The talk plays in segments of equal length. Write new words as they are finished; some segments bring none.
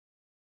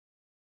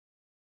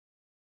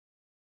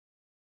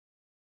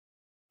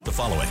The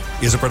following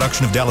is a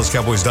production of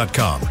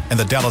DallasCowboys.com and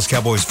the Dallas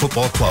Cowboys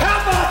Football Club.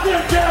 How about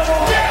them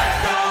Cowboys?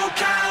 Go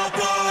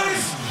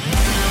Cowboys!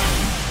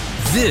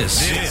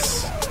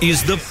 This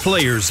is the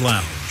Players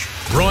Lounge,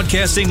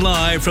 broadcasting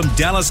live from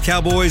Dallas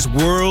Cowboys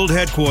World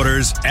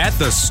Headquarters at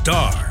the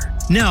Star.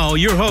 Now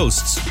your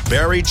hosts,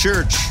 Barry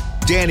Church,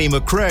 Danny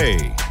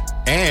McCray,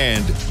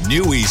 and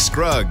Newy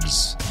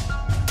Scruggs.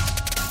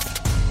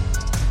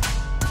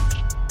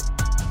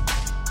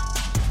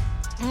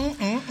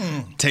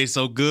 Tastes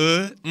so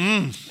good.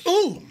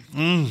 Ooh.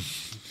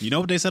 You know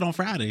what they said on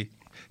Friday?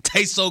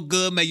 Tastes so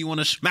good, make you want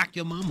to smack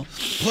your mama.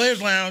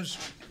 Players Lounge.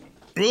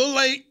 A little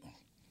late,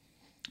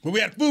 but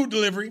we had food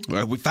delivery.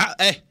 Well, we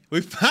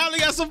finally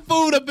got some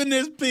food up in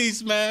this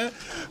piece, man.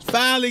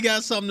 Finally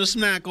got something to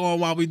snack on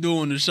while we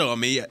doing the show. I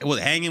mean, it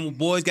was hanging with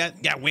boys,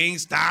 got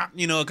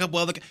Wingstop, a couple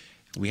other.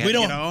 We had to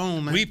get our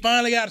own, man. We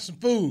finally got some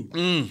food.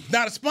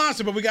 Not a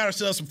sponsor, but we got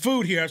ourselves some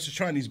food here. I was just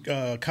trying these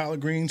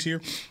collard greens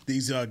here.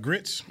 These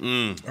grits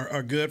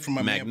are good from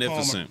my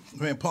Magnificent.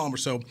 man Palmer.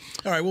 So,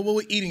 all right, well,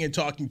 we're eating and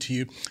talking to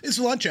you. It's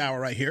lunch hour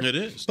right here. It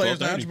is.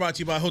 Players Lounge brought to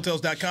you by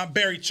Hotels.com.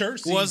 Barry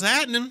Church. What's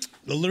happening?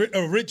 The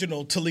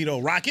original Toledo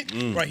Rocket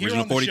right here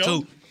on the 42.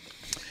 show.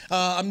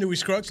 I'm Newy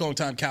Scruggs,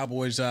 longtime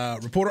Cowboys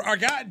reporter. Our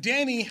guy,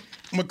 Danny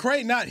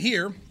McCray, not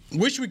here.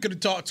 Wish we could have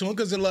talked to him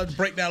because I'd love to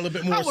break down a little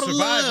bit more. I would have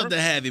loved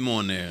to have him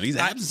on there. These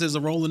absences are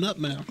rolling up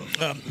now.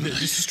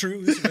 This is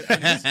true. This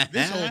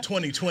whole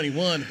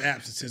 2021 of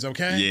absences,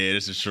 okay? Yeah,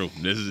 this is true.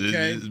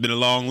 It's been a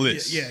long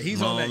list. Yeah,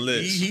 he's long on that.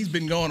 list. He's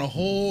been going a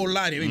whole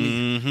lot. I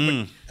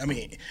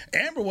mean,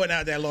 Amber wasn't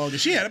out that long.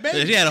 She had a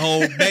baby. She had a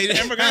whole baby.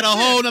 Amber got a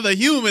whole other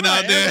human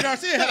out there. Amber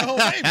Garcia had a whole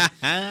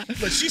baby.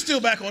 But she's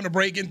still back on the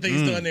break, getting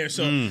things done there.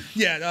 So,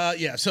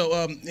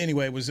 So,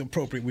 anyway, it was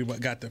appropriate. We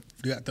got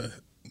the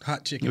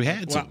hot chicken we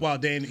had to. while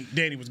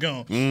Danny was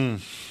gone.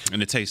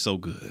 And it tastes so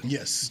good.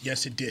 Yes,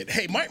 it did.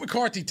 Hey, Mike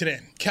McCarthy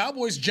today.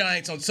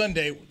 Cowboys-Giants on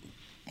Sunday.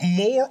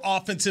 More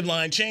offensive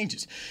line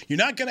changes. You're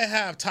not going to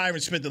have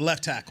Tyron Smith at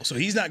left tackle, so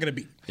he's not going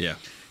to be. Yeah.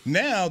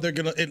 Now they're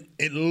going to –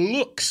 it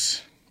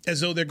looks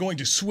as though they're going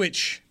to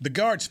switch the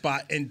guard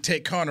spot and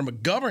take Connor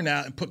McGovern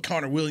out and put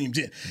Connor Williams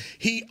in.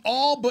 He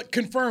all but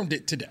confirmed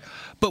it today.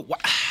 But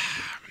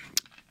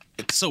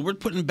so we're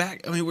putting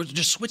back, we're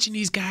just switching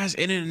these guys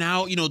in and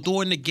out,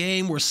 during the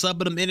game. We're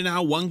subbing them in and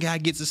out. One guy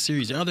gets a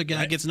series, the other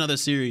guy gets another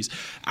series.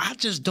 I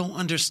just don't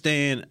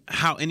understand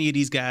how any of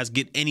these guys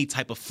get any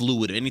type of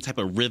fluid, any type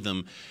of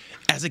rhythm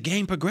as a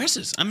game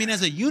progresses.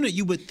 As a unit,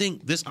 you would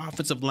think this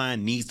offensive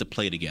line needs to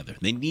play together.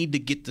 They need to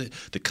get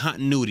the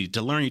continuity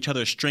to learn each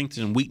other's strengths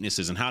and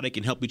weaknesses and how they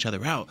can help each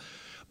other out.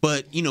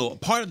 But,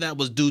 part of that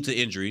was due to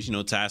injuries.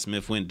 Ty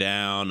Smith went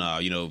down.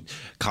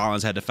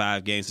 Collins had the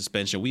 5-game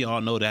suspension. We all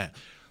know that.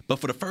 But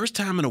for the first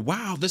time in a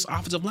while, this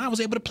offensive line was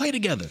able to play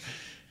together.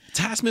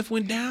 Ty Smith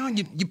went down.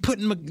 You're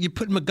putting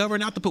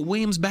McGovern out to put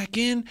Williams back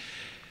in.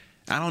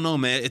 I don't know,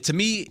 man. To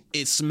me,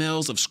 it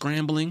smells of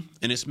scrambling,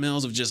 and it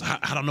smells of just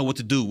I don't know what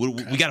to do.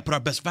 We got to put our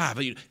best five.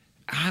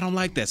 I don't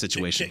like that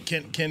situation.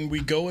 Can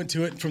we go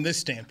into it from this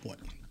standpoint?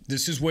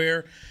 This is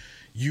where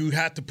you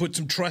have to put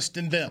some trust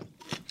in them.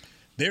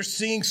 They're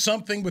seeing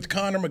something with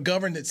Connor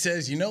McGovern that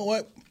says, you know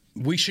what?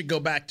 We should go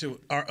back to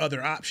our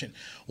other option.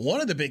 One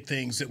of the big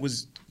things that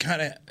was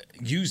kind of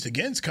used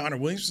against Connor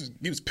Williams,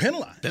 he was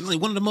penalized. Definitely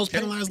one of the most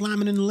penalized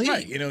linemen in the league.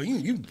 Right,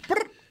 you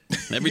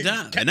every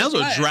time. And those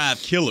are drive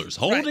killers.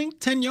 Holding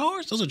 10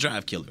 yards, those are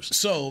drive killers.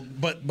 So,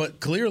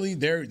 but clearly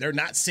they're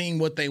not seeing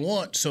what they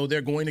want, so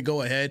they're going to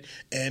go ahead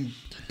and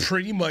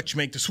pretty much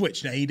make the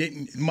switch. Now,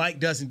 Mike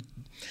doesn't,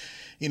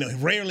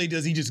 rarely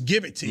does he just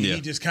give it to you. Yeah.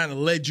 He just kind of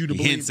led you to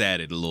believe. Hints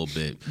at it a little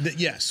bit. That,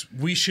 yes,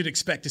 we should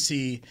expect to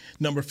see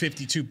number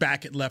 52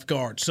 back at left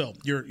guard. So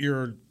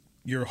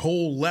your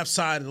whole left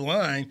side of the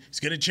line is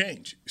going to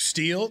change.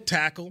 Steele,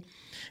 tackle,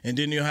 and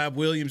then you'll have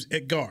Williams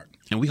at guard.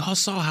 And we all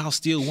saw how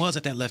Steele was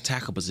at that left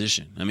tackle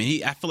position.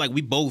 I feel like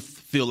we both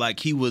feel like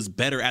he was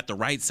better at the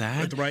right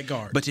side. At the right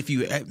guard. But if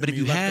you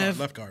have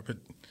left guard, but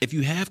if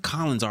you have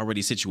Collins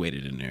already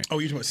situated in there. Oh,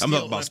 you're talking about Steele?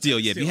 I'm about Steele,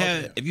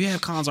 yeah. If you have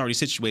Collins already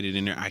situated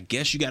in there, I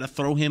guess you got to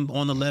throw him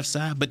on the left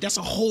side. But that's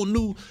a whole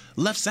new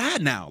left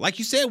side now. Like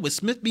you said, with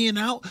Smith being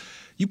out,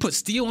 you put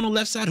Steele on the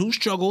left side, who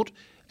struggled.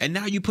 And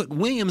now you put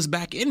Williams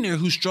back in there,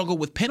 who struggled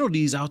with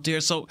penalties out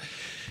there. So,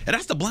 and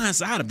that's the blind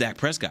side of Dak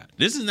Prescott.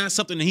 This is not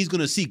something that he's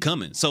going to see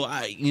coming. So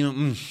I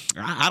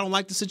don't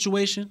like the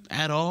situation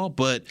at all.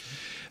 But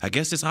I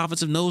guess this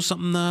offensive knows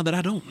something that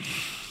I don't.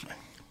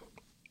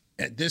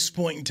 At this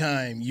point in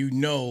time,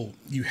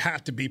 you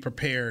have to be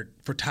prepared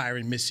for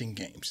Tyron missing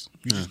games.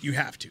 You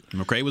have to.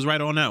 McCray was right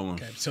on that one.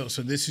 Okay, so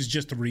this is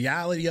just the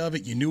reality of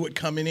it. You knew it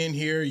coming in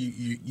here.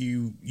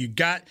 You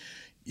got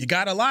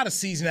a lot of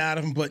season out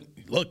of him, but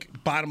look,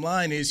 bottom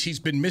line is he's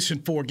been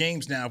missing 4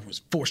 games now for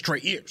 4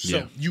 straight years.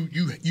 So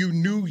you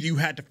knew you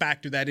had to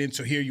factor that in,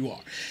 so here you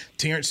are.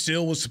 Terrence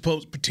Steele, Ty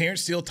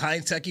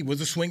Nsekhe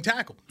was a swing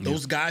tackle.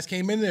 Those guys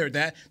came in there.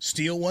 That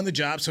Steele won the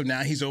job, so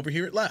now he's over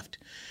here at left.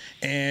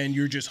 And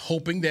you're just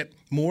hoping that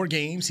more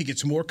games, he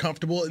gets more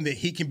comfortable, and that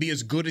he can be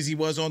as good as he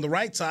was on the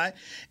right side.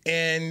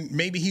 And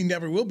maybe he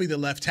never will be the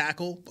left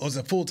tackle as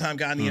a full-time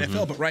guy in the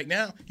NFL. But right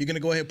now, you're going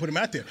to go ahead and put him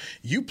out there.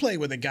 You play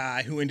with a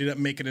guy who ended up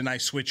making a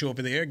nice switch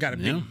over there, got a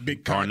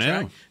big contract.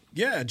 Parnell.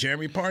 Yeah,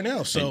 Jeremy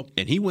Parnell. So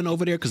and he went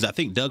over there because I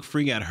think Doug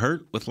Free got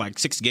hurt with like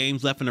 6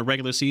 games left in the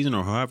regular season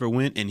or however it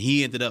went, and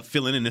he ended up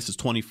filling in. This is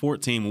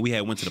 2014 when we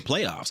went to the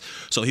playoffs.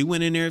 So he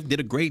went in there, did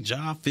a great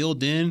job,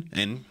 filled in,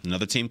 and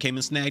another team came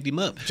and snagged him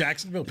up.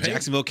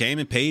 Jacksonville came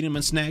and paid him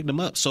and snagged him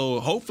up. So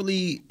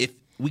hopefully, if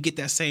we get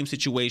that same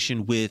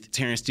situation with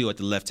Terrence Steele at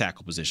the left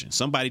tackle position,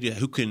 somebody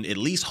who can at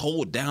least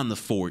hold down the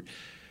fort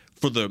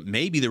for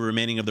maybe the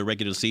remaining of the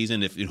regular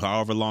season, if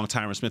however long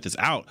Tyron Smith is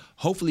out,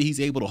 hopefully he's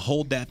able to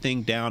hold that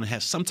thing down and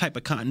have some type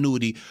of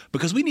continuity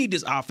because we need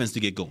this offense to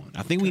get going.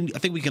 I think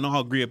we can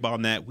all agree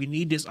upon that. We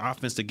need this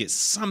offense to get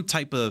some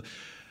type of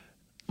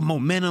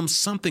momentum,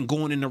 something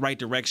going in the right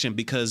direction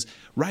because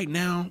right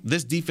now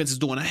this defense is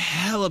doing a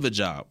hell of a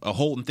job of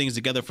holding things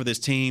together for this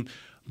team.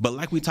 But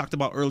like we talked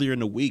about earlier in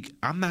the week,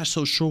 I'm not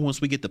so sure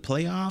once we get the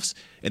playoffs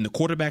and the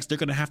quarterbacks they're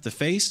going to have to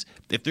face,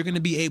 if they're going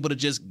to be able to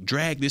just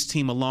drag this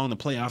team along the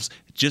playoffs,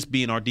 just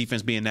being our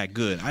defense being that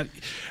good.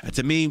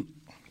 To me,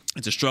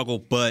 it's a struggle,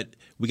 but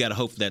we got to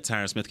hope that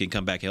Tyron Smith can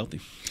come back healthy.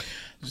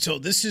 So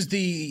this is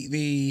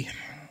the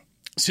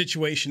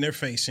situation they're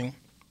facing,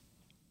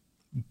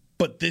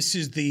 but this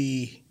is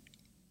the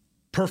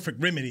perfect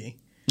remedy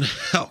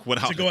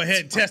to go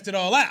ahead and test it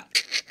all out.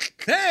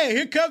 Hey,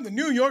 here come the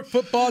New York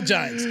Football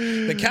Giants.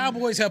 The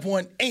Cowboys have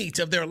won 8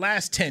 of their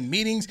last 10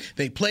 meetings.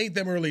 They played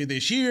them earlier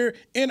this year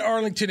in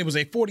Arlington. It was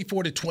a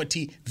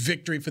 44-20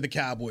 victory for the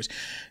Cowboys.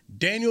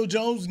 Daniel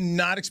Jones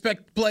not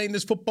expected to play in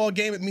this football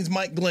game. It means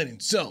Mike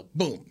Glennon. So,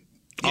 boom.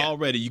 Yeah.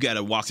 Already, you got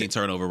a walking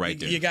turnover right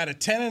there. You got a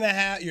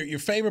 10.5. You're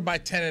favored by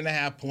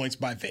 10.5 points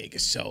by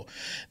Vegas. So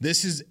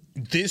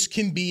this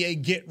can be a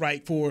get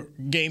right for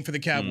game for the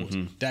Cowboys.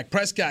 Dak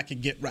Prescott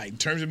can get right in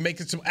terms of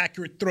making some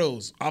accurate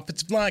throws.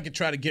 Offensive line can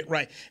try to get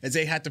right as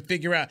they have to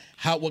figure out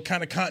what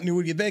kind of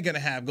continuity they're going to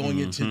have going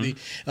into the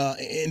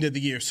end of the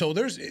year. So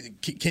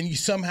can you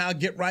somehow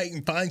get right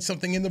and find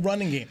something in the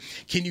running game?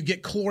 Can you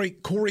get Corey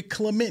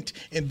Clement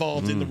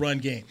involved in the run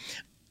game?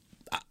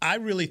 I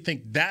really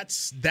think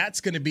that's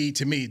going to be,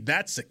 to me,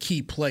 that's a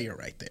key player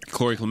right there.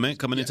 Corey Clement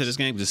coming into this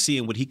game, just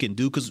seeing what he can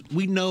do, because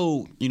we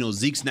know,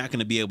 Zeke's not going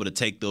to be able to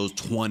take those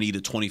 20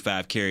 to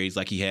 25 carries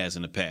like he has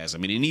in the past. I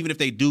mean, and even if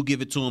they do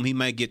give it to him, he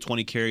might get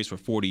 20 carries for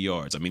 40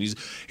 yards. I mean, he's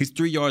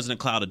 3 yards in a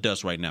cloud of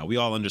dust right now. We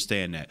all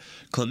understand that.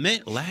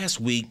 Clement last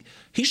week,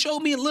 he showed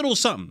me a little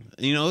something,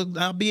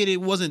 albeit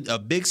it wasn't a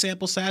big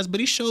sample size,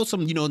 but he showed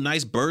some,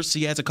 nice bursts.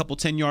 He has a couple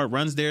 10-yard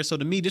runs there. So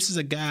to me, this is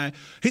a guy,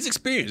 he's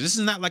experienced. This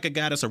is not like a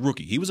guy that's a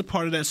rookie. He was a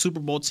part of that Super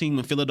Bowl team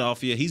in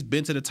Philadelphia. He's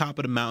been to the top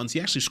of the mountains.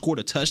 He actually scored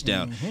a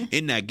touchdown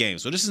in that game.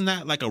 So this is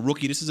not like a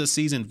rookie. This is a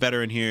seasoned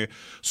veteran here.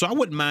 So I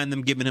wouldn't mind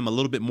them giving him a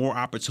little bit more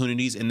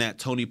opportunities in that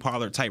Tony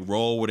Pollard type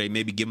role where they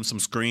maybe give him some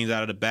screens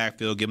out of the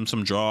backfield, give him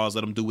some draws,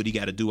 let him do what he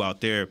got to do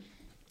out there.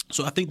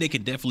 So I think they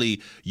can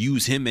definitely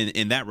use him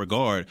in that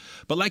regard.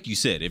 But like you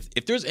said,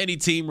 if there's any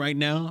team right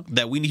now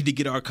that we need to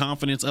get our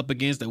confidence up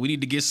against, that we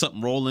need to get something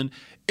rolling,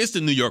 it's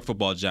the New York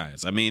Football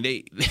Giants. I mean,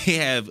 they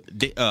have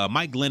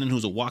Mike Glennon,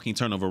 who's a walking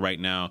turnover right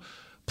now,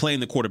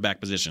 playing the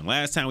quarterback position.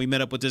 Last time we met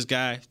up with this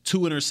guy, 2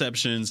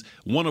 interceptions,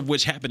 one of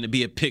which happened to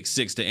be a pick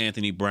 6 to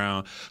Anthony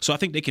Brown. So I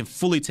think they can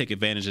fully take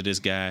advantage of this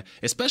guy,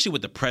 especially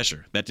with the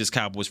pressure that this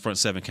Cowboys front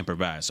 7 can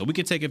provide. So we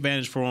can take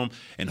advantage for him,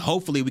 and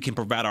hopefully we can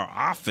provide our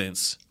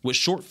offense with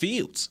short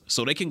fields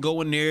so they can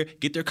go in there,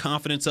 get their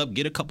confidence up,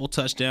 get a couple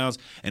touchdowns,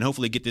 and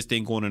hopefully get this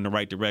thing going in the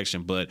right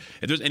direction. But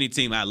if there's any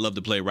team I'd love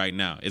to play right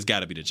now, it's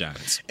got to be the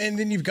Giants. And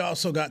then you've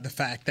also got the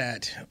fact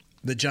that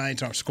the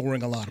Giants aren't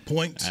scoring a lot of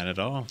points. Not at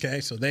all. Okay,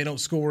 so they don't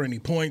score any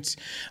points.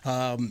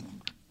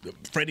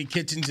 Freddie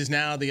Kitchens is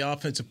now the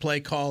offensive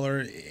play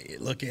caller.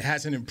 Look, it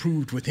hasn't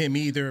improved with him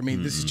either. I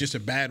mean, this is just a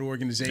bad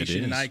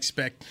organization, and I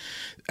expect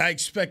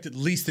at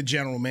least the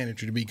general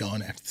manager to be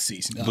gone after the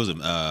season. Was it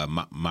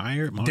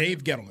Meyer?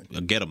 Dave Gettleman.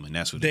 Gettleman,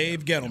 that's what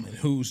Dave Gettleman,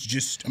 who's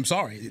just, I'm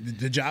sorry,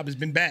 the job has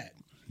been bad.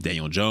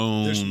 Daniel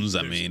Jones,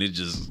 I mean,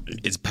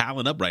 it's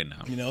piling up right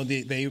now.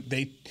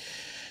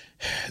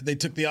 They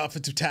took the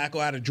offensive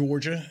tackle out of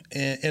Georgia,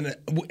 and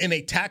in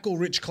a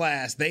tackle-rich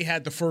class, they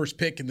had the first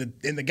pick, and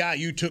the guy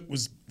you took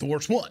was the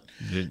worst one.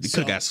 They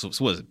could have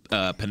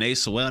got, Penei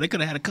Sewell? They could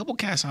have had a couple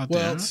cats out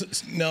there. Well,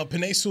 no,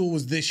 Penei Sewell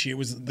was this year.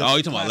 You're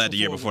talking about the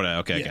year before that.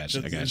 Okay, yeah, I got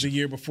you. It was the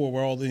year before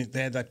where they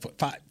had like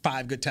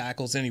five good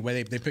tackles.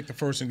 Anyway, they picked the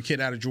first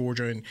kid out of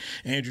Georgia, and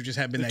Andrew just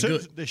hadn't been that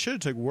good. They should have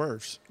took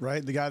Wirfs,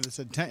 right? The guy that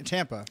said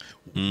Tampa.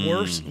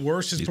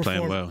 Wirfs has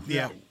performed well.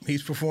 Yeah,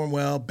 he's performed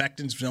well.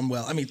 Becton's done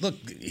well. I mean, look,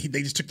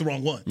 they just took the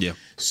wrong one. Yeah.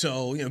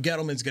 So,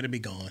 Gettleman's going to be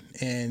gone.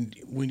 And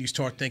when you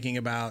start thinking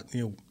about,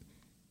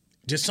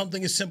 just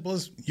something as simple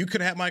as you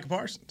could have had Micah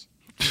Parsons.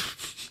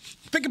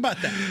 Think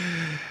about that.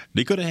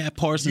 They could have had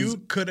Parsons.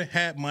 You could have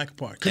had Micah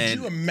Parsons. Could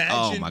you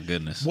imagine my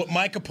goodness, what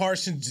Micah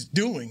Parsons is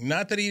doing?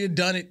 Not that he had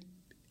done it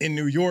in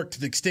New York to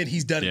the extent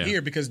he's done it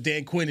here because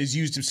Dan Quinn has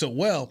used him so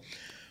well,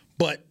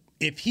 but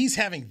if he's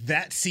having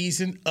that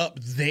season up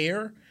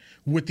there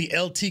with the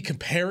LT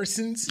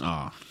comparisons.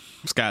 Oh,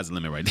 sky's the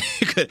limit right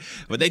there.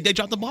 But they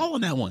dropped the ball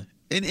on that one.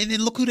 And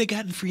then look who they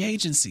got in free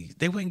agency.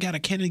 They went and got a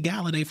Kenny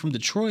Galladay from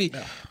Detroit,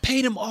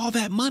 paid him all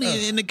that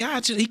money, and the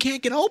guy, he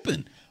can't get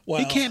open. Well,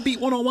 he can't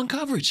beat one-on-one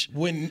coverage.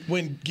 When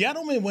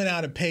Gettleman went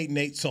out and paid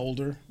Nate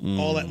Solder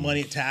all that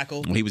money at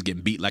tackle. When he was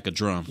getting beat like a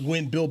drum.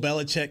 When Bill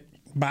Belichick,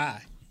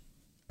 bye.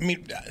 I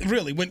mean,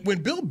 really,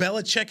 when Bill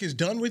Belichick is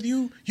done with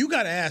you, you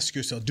got to ask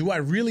yourself, do I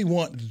really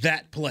want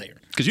that player?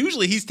 Because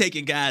usually he's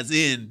taking guys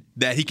in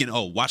that he can,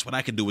 watch what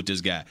I can do with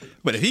this guy.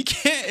 But if he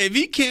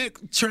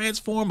can't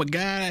transform a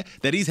guy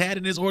that he's had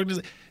in his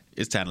organization,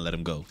 it's time to let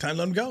him go. Time to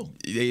let him go.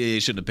 They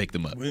shouldn't have picked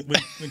him up.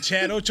 When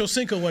Chad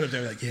Ochocinco went up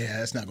there, like, yeah,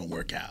 that's not going to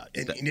work out.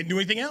 And he didn't do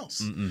anything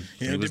else.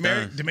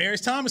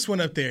 Demaryius Thomas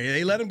went up there.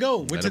 They let him go.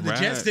 Went to the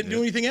Jets, didn't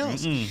do anything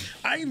else.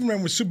 I even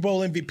remember with Super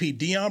Bowl MVP,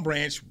 Deion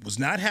Branch was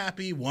not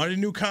happy, wanted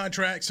a new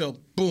contract. So,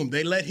 boom,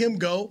 they let him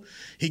go.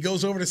 He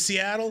goes over to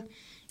Seattle.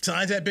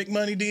 Signs that big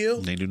money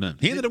deal. They do nothing.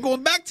 He ended up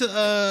going back to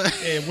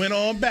and went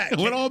on back.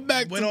 Went on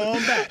back.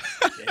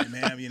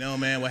 Yeah,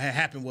 man, what had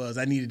happened was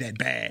I needed that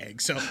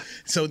bag.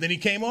 So then he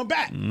came on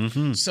back.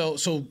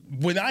 So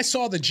when I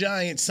saw the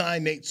Giants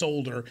sign Nate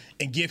Solder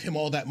and give him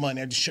all that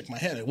money, I just shook my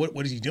head.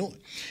 What is he doing?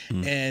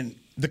 And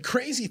the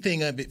crazy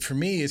thing of it for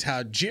me is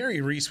how Jerry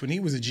Reese, when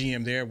he was a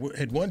GM there,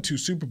 had won 2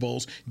 Super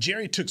Bowls.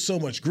 Jerry took so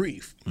much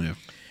grief. Yeah.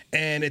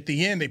 And at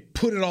the end, they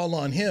put it all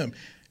on him.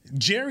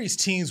 Jerry's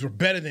teams were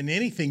better than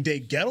anything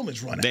Dave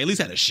Gettleman's running. They at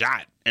least had a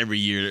shot every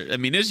year. I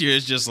mean, this year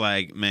it's just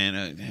like,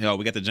 man,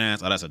 we got the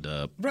Giants. Oh, that's a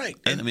dub. Right.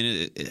 And I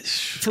mean, it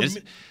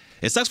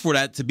sucks for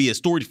that to be a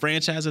storied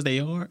franchise as they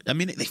are. I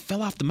mean, they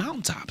fell off the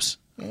mountaintops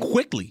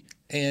quickly.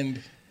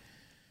 And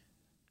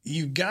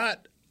you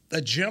got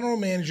a general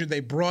manager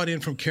they brought in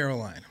from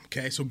Carolina.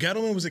 Okay, so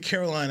Gettleman was at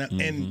Carolina,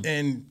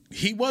 and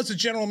he was a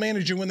general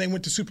manager when they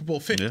went to Super Bowl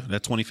 50. Yeah,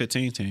 that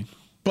 2015 team.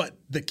 But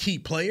the key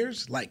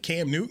players like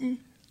Cam Newton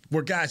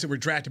were guys that were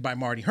drafted by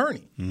Marty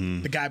Hurney,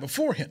 the guy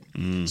before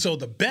him. So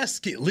the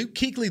best, Luke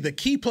Kuechly, the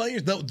key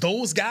players,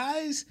 those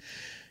guys,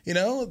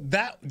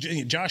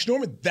 Josh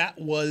Norman,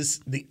 that was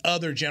the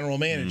other general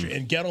manager.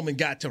 And Gettleman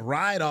got to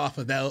ride off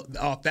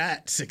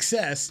that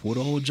success. What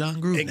old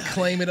John Gruden. And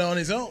claim it on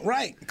his own.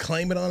 Right,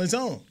 claim it on his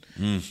own.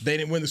 They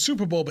didn't win the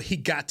Super Bowl, but he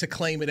got to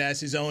claim it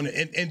as his own.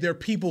 And there are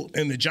people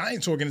in the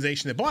Giants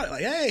organization that bought it.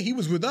 Like, hey, he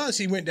was with us.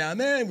 He went down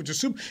there and went to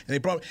Super Bowl. And they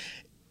brought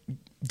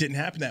Didn't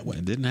happen that way.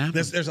 It didn't happen.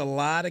 There's a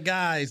lot of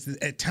guys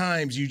that at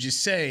times you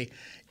just say,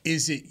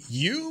 is it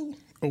you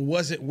or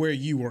was it where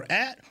you were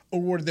at? Or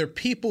were there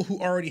people who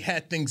already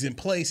had things in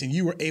place and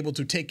you were able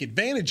to take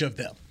advantage of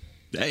them?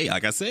 Hey,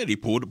 like I said, he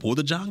pulled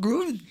the John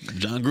Gruden.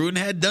 John Gruden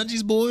had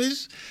Dungy's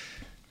boys.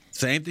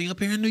 Same thing up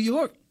here in New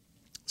York.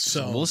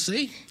 So we'll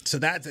see. So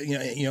that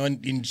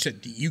and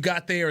you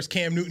got there as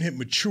Cam Newton had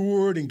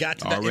matured and got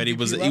to that already he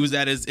was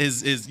at his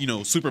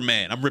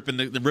Superman. I'm ripping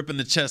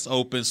the chest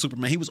open.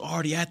 Superman. He was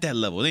already at that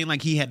level. It ain't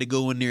like he had to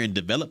go in there and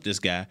develop this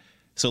guy.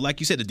 So like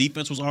you said, the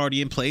defense was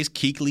already in place.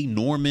 Kuechly,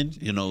 Norman,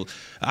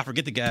 I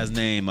forget the guy's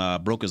name.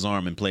 Broke his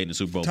arm and played in the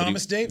Super Bowl.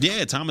 Thomas Davis.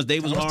 Yeah, Thomas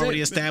Davis was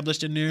already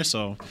established in there.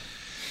 So.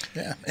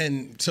 Yeah,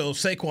 and so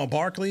Saquon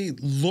Barkley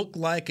looked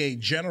like a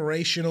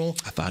generational.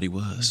 I thought he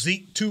was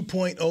Zeke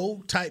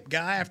 2.0 type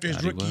guy after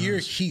his rookie year.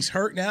 He's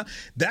hurt now.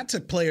 That's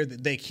a player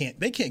that they can't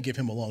give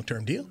him a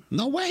long-term deal.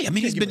 No way. I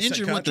mean, he's been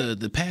injured. What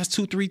the past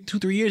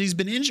 2-3 years he's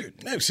been injured.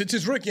 No, since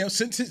his rookie,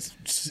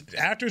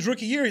 after his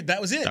rookie year, that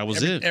was it. That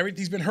was it.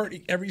 He's been hurt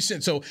ever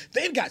since. So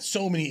they've got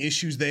so many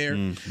issues there.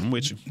 I'm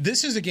with you.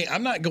 This is a game.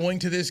 I'm not going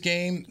to this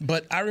game,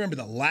 but I remember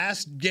the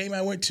last game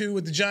I went to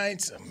with the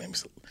Giants. It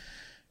was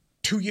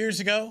 2 years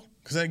ago,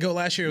 because I didn't go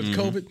last year with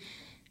COVID.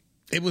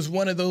 It was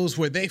one of those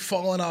where they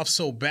fallen off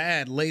so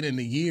bad late in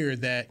the year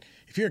that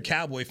if you're a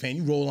Cowboy fan,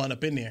 you roll on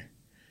up in there.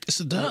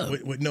 It's a dub.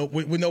 With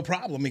no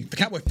problem. I mean, the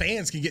Cowboy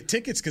fans can get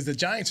tickets because the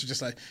Giants are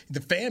just like,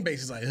 the fan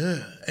base is like,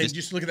 ugh. And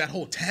just look at that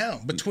whole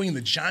town between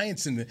the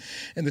Giants and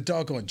the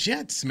doggone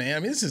Jets, man. I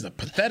mean, this is a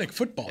pathetic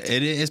football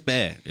team. It's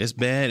bad. It's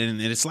bad. And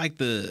it's like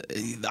the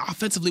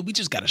offensively, we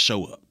just got to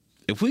show up.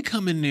 If we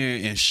come in there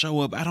and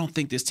show up, I don't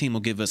think this team will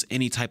give us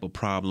any type of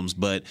problems.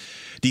 But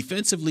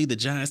defensively, the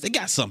Giants, they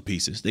got some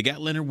pieces. They got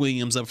Leonard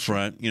Williams up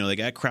front. They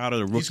got Crowder,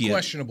 the rookie. He's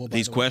questionable.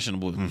 He's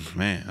questionable.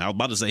 Man, I was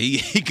about to say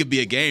he could be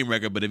a game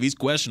wrecker, but if he's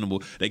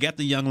questionable, they got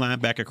the young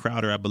linebacker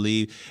Crowder, I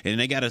believe, and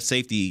they got a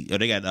safety.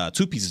 They got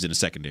 2 pieces in the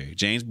secondary.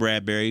 James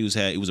Bradbury,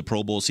 he was a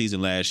Pro Bowl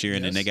season last year,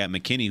 and then they got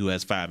McKinney, who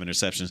has 5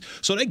 interceptions.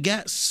 So they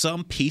got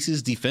some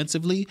pieces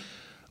defensively.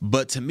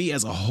 But to me,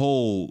 as a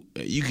whole,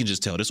 you can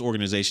just tell this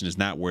organization is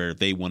not where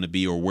they want to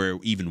be or where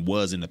it even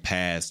was in the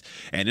past.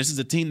 And this is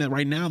a team that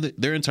right now,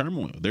 they're in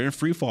turmoil. They're in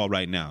free fall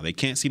right now. They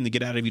can't seem to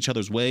get out of each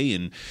other's way.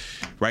 And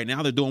right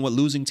now, they're doing what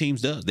losing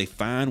teams does. They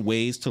find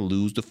ways to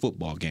lose the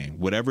football game.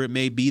 Whatever it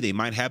may be, they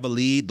might have a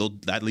lead.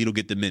 That lead will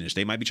get diminished.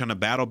 They might be trying to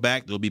battle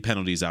back. There'll be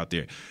penalties out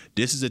there.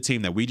 This is a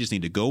team that we just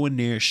need to go in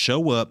there,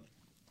 show up,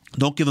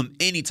 Don't give them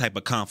any type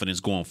of confidence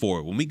going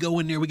forward. When we go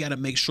in there, we got to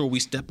make sure we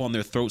step on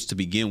their throats to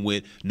begin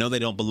with, know they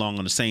don't belong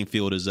on the same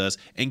field as us,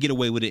 and get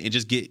away with it and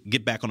just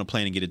get back on the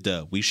plane and get it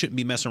done. We shouldn't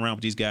be messing around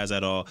with these guys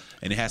at all,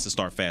 and it has to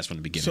start fast from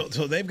the beginning.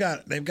 So they've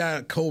got a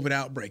COVID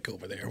outbreak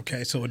over there,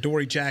 okay? So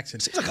Adoree Jackson.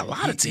 Seems like a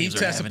lot of teams he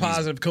tested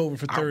positive COVID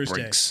for Thursday.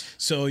 Outbreaks.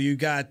 So you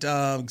got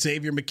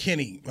Xavier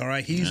McKinney, all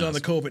right? He's on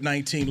the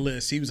COVID-19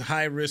 list. He was a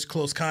high-risk,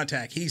 close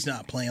contact. He's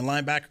not playing.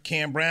 Linebacker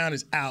Cam Brown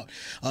is out.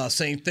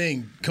 Same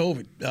thing,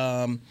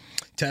 COVID.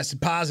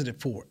 Tested positive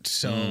for it.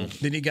 So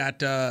then you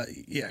got,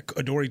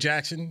 Adoree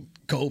Jackson,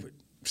 COVID.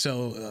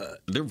 So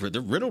they're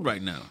riddled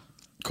right now.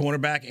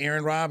 Cornerback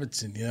Aaron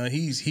Robinson,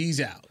 he's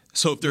out.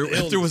 So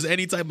if there was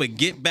any type of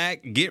get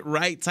back, get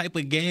right type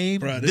of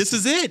game, Bruh, this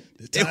is it.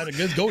 It's time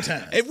to go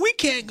time. If we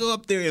can't go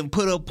up there and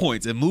put up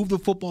points and move the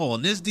football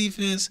on this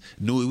defense,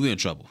 we in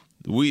trouble.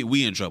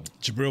 We in trouble.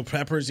 Jabril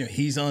Peppers,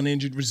 he's on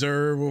injured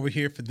reserve over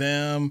here for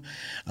them.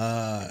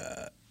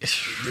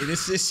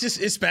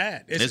 It's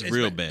bad. It's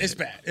real bad.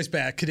 It's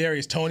bad.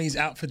 Kadarius Toney's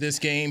out for this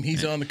game.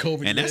 He's on the COVID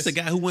list. And that's the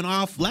guy who went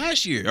off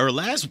last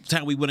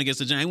time we went against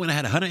the Giants. He went and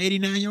had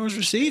 189 yards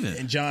receiving.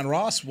 And John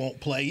Ross won't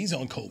play. He's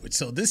on COVID.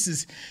 So this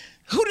is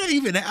who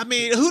do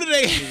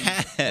they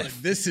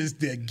have? This is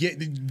the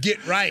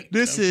get right.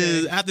 This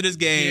is after this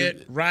game.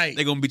 Get right.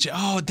 They're gonna be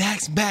chanting,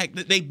 Dak's back.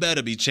 They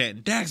better be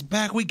chanting, Dak's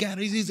back. We got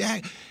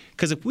it.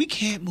 Because if we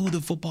can't move the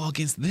football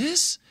against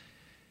this.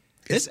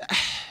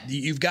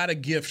 You've got a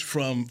gift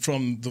from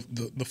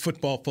the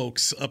football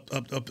folks up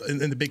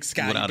in the big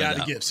sky. Without you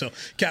got a gift. So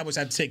Cowboys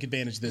have to take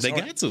advantage of this. They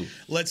got to.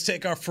 Let's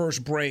take our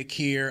first break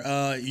here.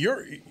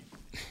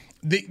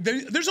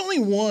 There's only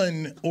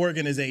one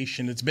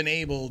organization that's been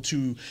able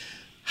to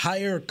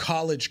hire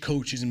college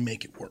coaches and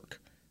make it work.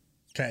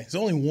 Okay, there's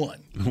only one.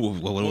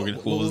 What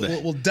was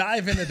that? We'll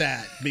dive into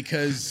that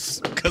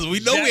because we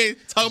know we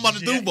ain't talking about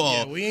the Duval.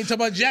 Yeah, we ain't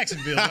talking about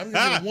Jacksonville. I'm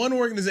gonna say one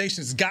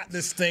organization that's got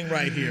this thing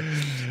right here.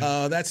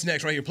 That's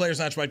next right here.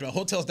 Players Lounge right about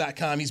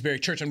Hotels.com. He's Barry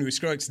Church. I'm Louis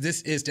Scruggs.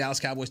 This is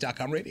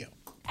DallasCowboys.com radio.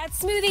 At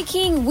Smoothie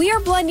King, we are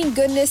blending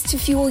goodness to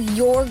fuel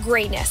your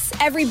greatness.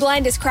 Every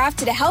blend is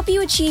crafted to help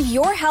you achieve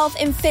your health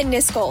and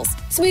fitness goals.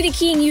 Smoothie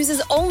King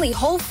uses only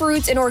whole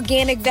fruits and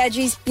organic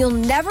veggies. You'll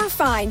never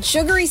find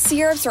sugary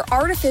syrups or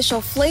artificial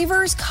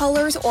flavors,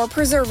 colors, or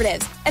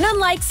preservatives. And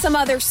unlike some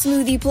other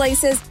smoothie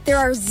places, there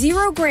are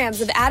 0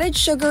 grams of added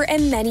sugar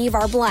in many of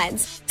our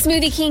blends.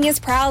 Smoothie King is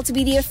proud to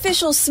be the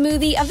official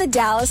smoothie of the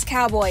Dallas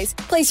Cowboys.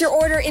 Place your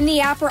order in the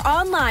app or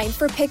online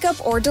for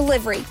pickup or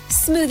delivery.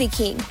 Smoothie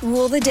King,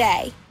 rule the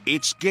day.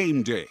 It's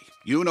game day.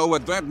 You know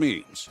what that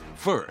means.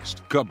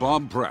 First,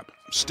 kebab prep.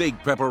 Steak,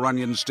 pepper,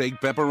 onion, steak,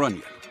 pepper,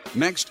 onion.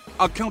 Next,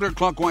 a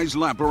counterclockwise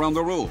lap around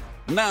the room.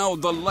 Now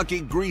the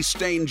lucky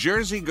grease-stained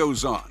jersey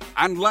goes on.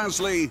 And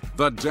lastly,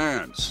 the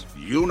dance.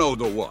 You know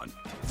the one.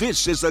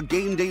 This is a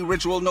game day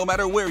ritual no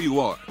matter where you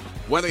are.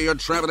 Whether you're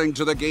traveling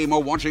to the game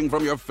or watching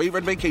from your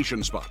favorite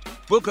vacation spot,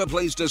 book a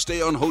place to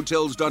stay on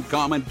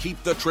Hotels.com and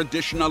keep the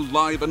tradition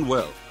alive and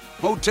well.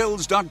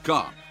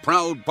 Hotels.com,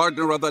 proud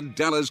partner of the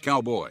Dallas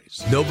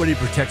Cowboys. Nobody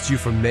protects you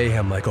from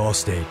mayhem like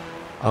Allstate.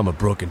 I'm a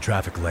broken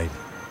traffic light.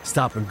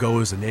 Stop and go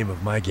is the name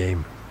of my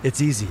game.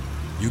 It's easy.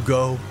 You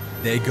go,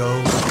 they go.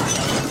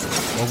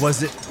 Or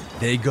was it,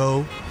 they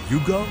go, you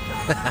go?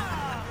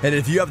 And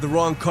if you have the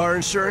wrong car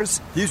insurance,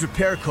 these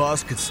repair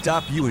costs could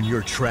stop you in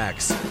your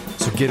tracks.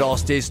 So get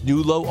Allstate's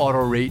new low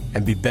auto rate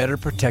and be better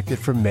protected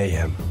from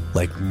mayhem,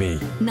 like me.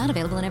 Not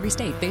available in every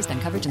state based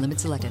on coverage and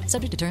limits selected.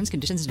 Subject to terms,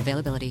 conditions, and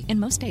availability. In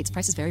most states,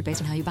 prices vary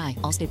based on how you buy.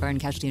 Allstate Bar and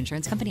Casualty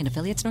Insurance Company and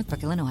affiliates,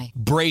 Northbrook, Illinois.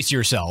 Brace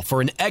yourself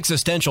for an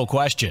existential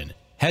question.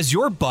 Has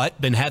your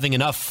butt been having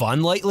enough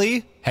fun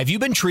lately? Have you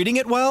been treating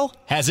it well?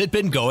 Has it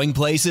been going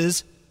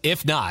places?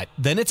 If not,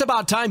 then it's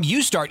about time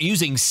you start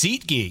using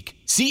SeatGeek.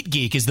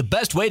 SeatGeek is the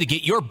best way to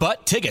get your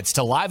butt tickets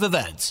to live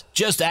events.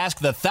 Just ask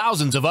the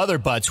thousands of other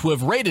butts who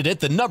have rated it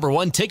the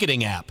 #1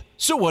 ticketing app.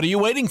 So what are you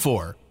waiting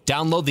for?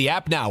 Download the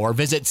app now or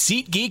visit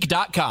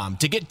SeatGeek.com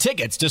to get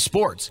tickets to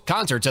sports,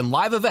 concerts, and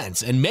live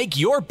events and make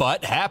your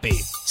butt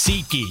happy.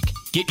 SeatGeek.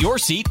 Get your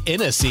seat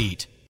in a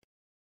seat.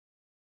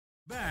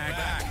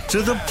 Back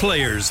to the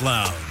Players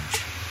Lounge.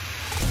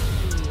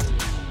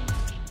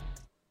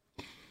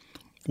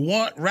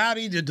 Want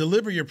Rowdy to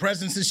deliver your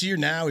presents this year?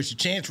 Now is your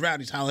chance.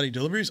 Rowdy's holiday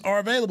deliveries are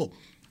available.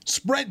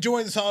 Spread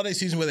joy this holiday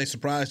season with a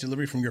surprise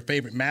delivery from your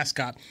favorite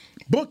mascot.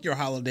 Book your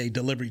holiday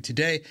delivery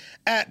today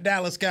at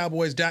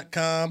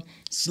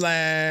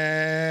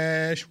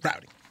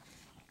DallasCowboys.com/Rowdy.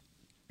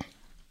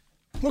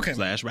 Okay.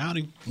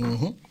 /Rowdy.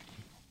 Mm-hmm.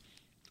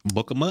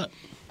 Book them up.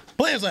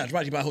 Players Lounge,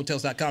 brought to you by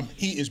Hotels.com.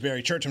 He is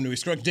Barry Church. I'm Louis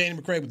Scruggs. Danny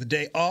McCray with the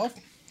day off.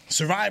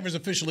 Survivor's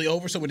officially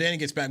over, so when Danny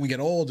gets back, we get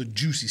all the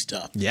juicy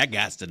stuff. Yeah, I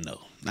got to know.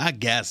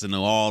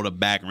 all the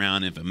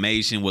background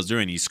information. Was there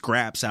any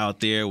scraps out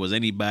there? Was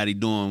anybody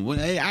doing? Well,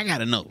 hey, I got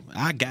to know.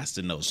 I got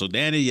to know. So,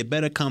 Danny, you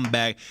better come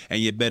back,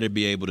 and you better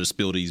be able to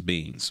spill these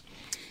beans.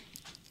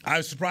 I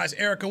was surprised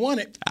Erica won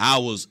it. I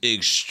was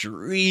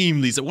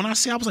extremely. So when I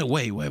was like,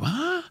 wait,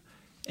 huh?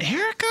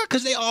 Erica?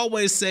 Because they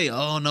always say,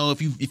 oh, no,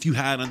 if you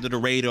hide under the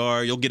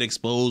radar, you'll get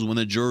exposed when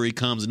the jury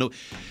comes. No.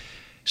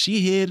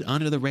 She hid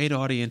under the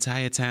radar the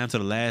entire time to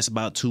the last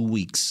about 2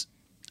 weeks.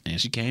 And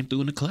she came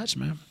through in the clutch,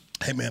 man.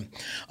 Hey, man,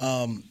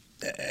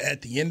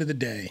 at the end of the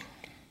day,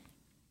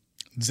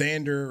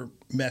 Xander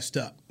messed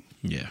up.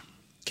 Yeah.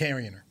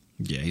 Carrying her.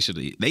 Yeah, he should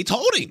have. They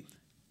told him.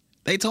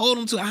 They told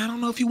him to, I don't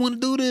know if you want to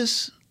do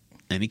this.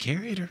 And he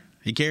carried her.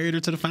 He carried her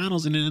to the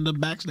finals and ended up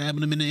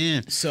backstabbing him in the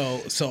end.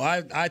 So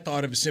I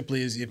thought of it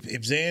simply as if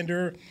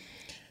Xander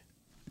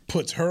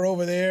puts her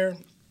over there,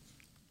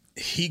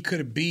 he could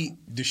have beat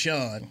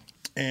Deshaun.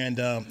 And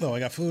I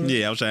got food.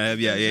 Yeah, I was trying to have.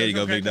 Yeah, there you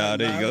go, big dog.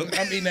 There you go.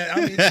 I'm eating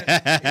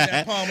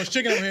that Palmer's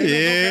chicken over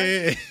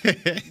here.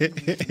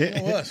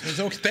 Yeah. It's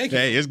okay. Thank you.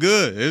 Hey, it's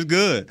good. It's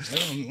good.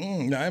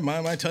 I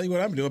might tell you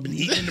what I'm doing. I've been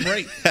eating in the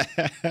break.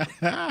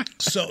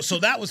 So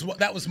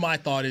that was my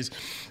thought is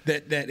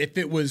that if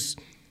it was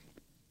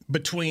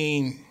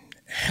between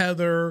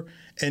Heather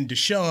and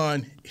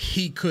Deshaun,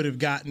 he could have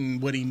gotten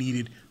what he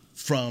needed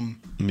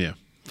from. Yeah.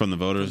 From the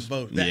voters?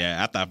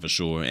 Yeah, I thought for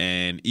sure.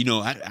 And,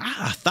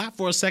 I thought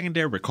for a second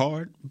there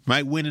Ricard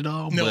might win it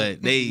all,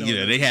 but they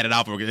had it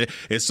out for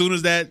as soon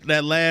as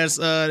that last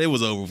it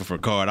was over for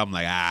Ricard. I'm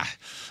like,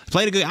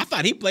 played a good. I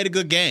thought he played a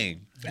good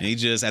game. And he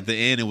just at the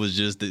end it was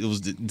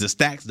the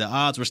stacks, the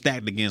odds were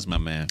stacked against my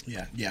man.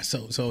 Yeah.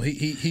 So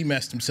he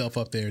messed himself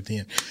up there at the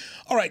end.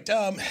 All right,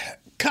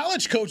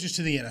 college coaches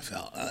to the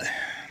NFL.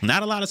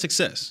 Not a lot of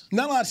success.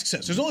 Not a lot of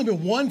success. There's only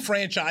been one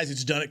franchise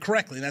that's done it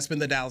correctly, and that's been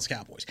the Dallas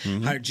Cowboys.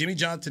 Hired Jimmy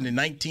Johnson in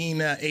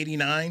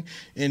 1989.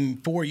 In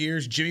 4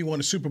 years, Jimmy won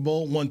a Super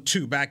Bowl, won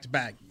 2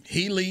 back-to-back.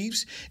 He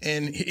leaves,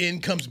 and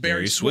in comes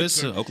Barry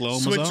Switzer.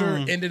 Oklahoma's Switzer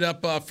own. ended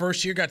up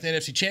first year, got the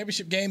NFC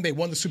Championship game. They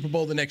won the Super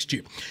Bowl the next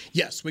year.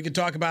 Yes, we can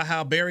talk about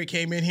how Barry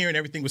came in here and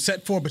everything was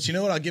set for him, but you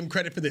know what? I'll give him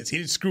credit for this. He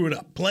didn't screw it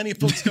up. Plenty of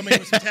folks come in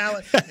with some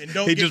talent and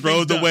don't He get just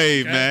rode the done,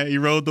 wave, okay? man. He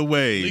rode the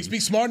wave. At least be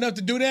smart enough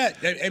to do that.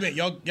 Hey, man,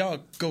 y'all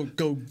go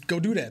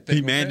do that thing.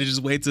 He managed to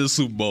just wait till the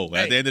Super Bowl.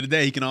 At Hey. the end of the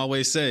day, he can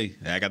always say,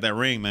 I got that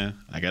ring, man.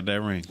 I got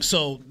that ring.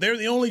 So they're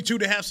the only two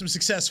to have some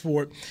success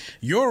for it.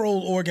 Your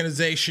old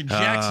organization,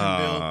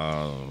 Jacksonville,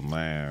 Oh,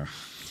 man.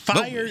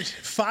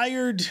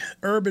 fired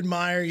Urban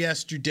Meyer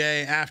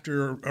yesterday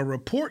after a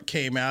report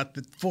came out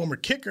that former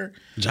kicker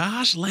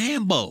Josh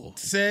Lambo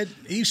said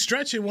he's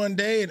stretching one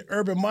day and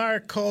Urban Meyer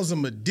calls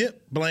him a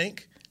dip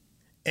blank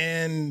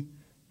and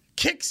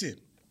kicks him.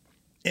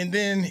 And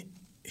then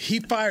he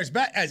fires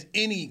back as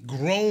any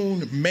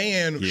grown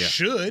man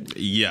should.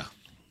 Yeah.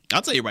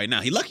 I'll tell you right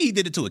now, he lucky he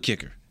did it to a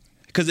kicker.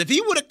 Because if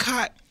he would have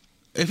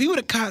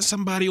caught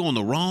somebody on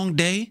the wrong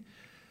day,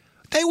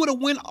 they would have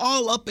went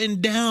all up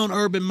and down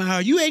Urban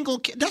Meyer. You ain't gonna.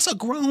 That's a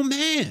grown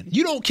man.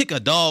 You don't kick a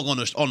dog on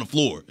the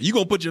floor. You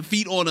gonna put your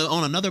feet on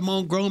another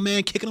grown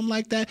man kicking him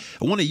like that?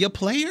 One of your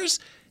players.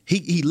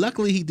 He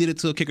luckily he did it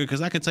to a kicker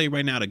because I can tell you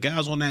right now the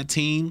guys on that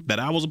team that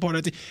I was a part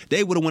of that team,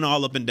 they would have went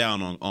all up and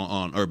down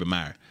on Urban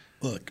Meyer.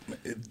 Look,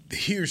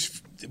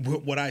 here's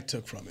what I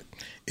took from it.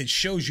 It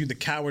shows you the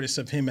cowardice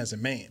of him as a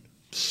man.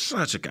 It's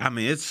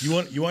You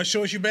want to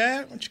show us you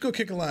bad? Why don't you go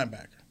kick a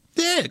linebacker?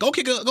 Yeah, go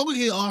kick an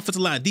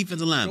offensive line,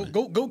 defensive lineman.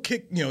 Go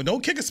kick.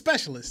 Don't kick a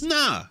specialist.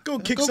 Nah, go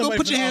kick. Go somebody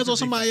put from your the hands on offensive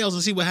somebody else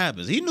and see what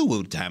happens. He knew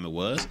what time it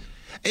was.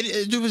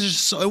 It was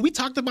just so. And we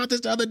talked about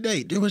this the other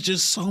day. There was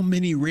just so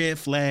many red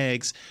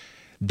flags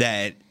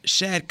that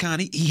Shad Khan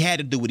he had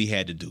to do what he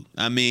had to do.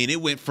 I mean,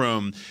 it went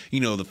from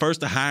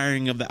the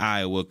hiring of the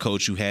Iowa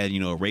coach who had a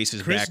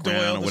racist Chris background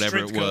Doyle, or whatever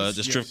it was,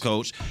 the strip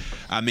coach.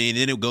 I mean,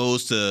 then it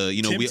goes to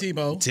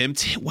Tim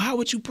Tebow. Why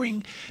would you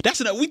bring?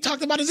 We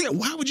talked about this again.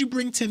 Why would you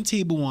bring Tim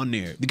Tebow on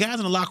there? The guys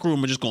in the locker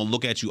room are just going to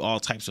look at you all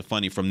types of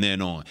funny from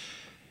then on.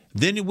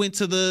 Then it went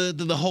to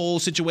the whole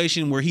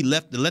situation where he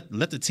let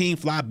the team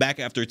fly back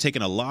after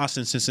taking a loss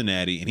in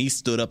Cincinnati, and he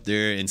stood up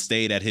there and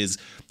stayed at his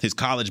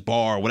college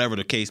bar, or whatever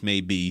the case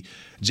may be.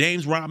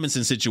 James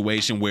Robinson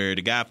situation where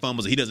the guy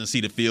fumbles, he doesn't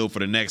see the field for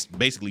the next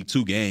basically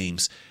 2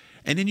 games.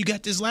 And then you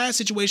got this last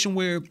situation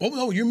where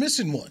you're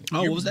missing one.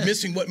 Oh, you're what was that?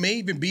 Missing what may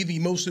even be the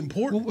most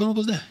important. What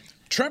was that?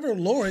 Trevor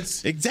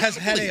Lawrence has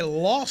had a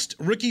lost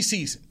rookie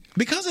season.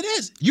 Because it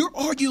is. You're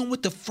arguing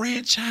with the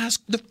franchise,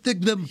 the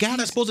guy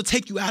that's supposed to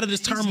take you out of this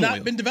turmoil. He's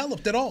not been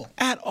developed at all.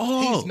 At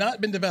all. He's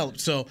not been developed.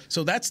 So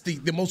that's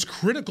the most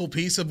critical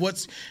piece of we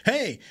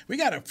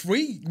got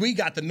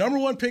the number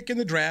 1 pick in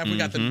the draft. We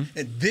got and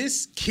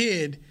this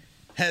kid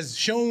has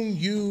shown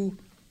you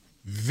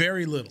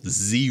very little.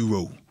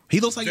 Zero. He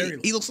looks like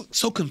he looks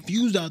so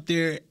confused out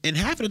there, and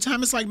half of the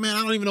time it's like, man,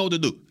 I don't even know what to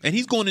do. And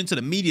he's going into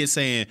the media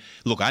saying,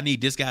 look, I need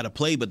this guy to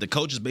play, but the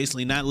coach is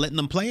basically not letting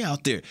them play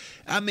out there.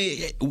 I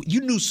mean,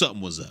 you knew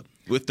something was up.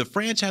 With the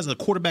franchise of a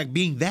quarterback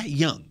being that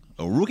young,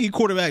 a rookie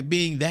quarterback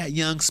being that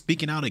young,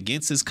 speaking out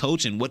against his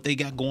coach and what they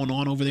got going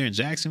on over there in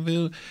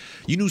Jacksonville,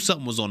 you knew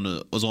something was on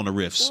the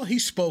riffs. Well, he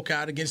spoke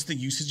out against the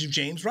usage of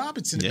James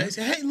Robinson. Yeah.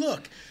 Said, hey,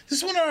 look, this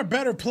is one of our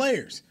better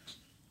players.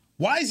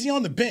 Why is he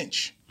on the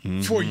bench?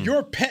 For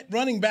your pet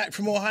running back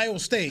from Ohio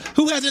State.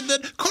 Who hasn't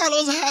done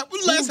Carlos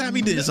last time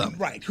he did something.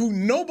 Right, who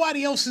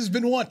nobody else has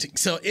been wanting.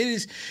 So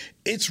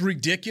it's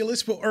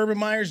ridiculous what Urban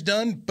Meyer's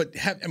done, but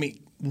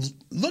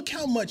look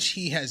how much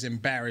he has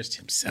embarrassed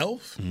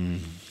himself,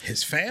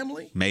 his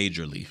family,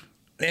 majorly,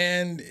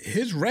 and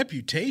his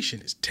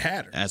reputation is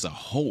tattered as a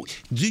whole.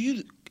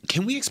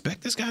 Can we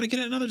expect this guy to get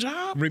another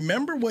job?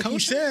 Remember what he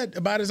said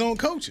about his own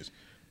coaches.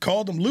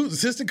 Called them losers.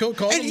 Assistant coach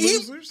called them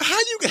losers.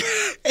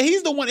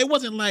 He's the one. It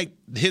wasn't like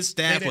his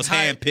staff was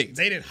handpicked.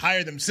 They didn't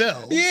hire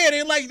themselves. Yeah,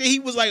 he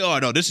was like, oh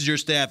no, this is your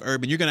staff,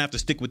 Urban. You're gonna have to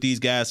stick with these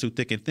guys through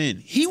thick and thin.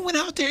 He went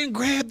out there and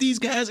grabbed these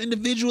guys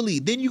individually.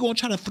 Then you're gonna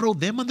try to throw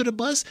them under the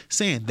bus,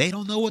 saying they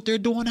don't know what they're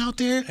doing out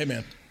there. Hey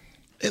man.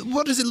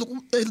 What does it look?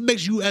 It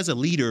makes you as a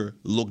leader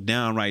look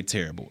downright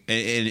terrible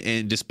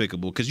and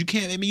despicable because you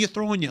can't. I mean, you're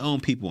throwing your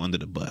own people under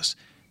the bus.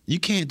 You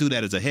can't do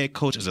that as a head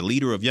coach, as a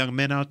leader of young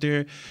men out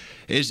there.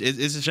 It's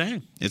a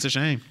shame. It's a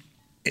shame.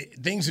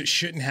 Things that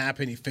shouldn't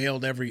happen. He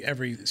failed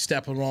every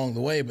step along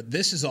the way. But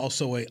this is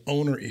also a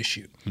owner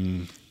issue.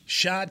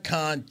 Shad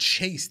Khan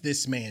chased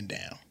this man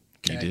down.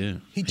 Okay?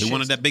 He did. He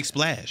wanted that big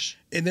splash.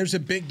 And there's a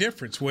big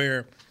difference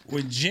where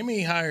when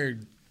Jimmy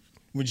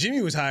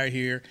was hired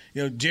here,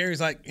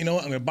 Jerry's like, you know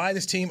what, I'm going to buy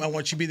this team. I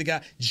want you to be the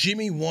guy.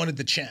 Jimmy wanted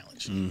the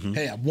challenge.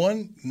 Hey, I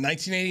won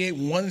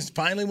 1988,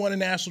 finally won a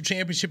national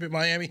championship at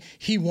Miami.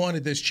 He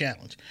wanted this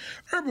challenge.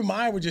 Urban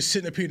Meyer was just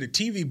sitting up here in the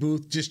TV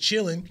booth, just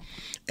chilling,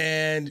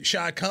 and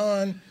Shad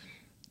Khan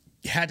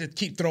had to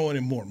keep throwing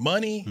him more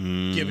money,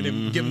 giving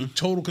him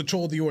total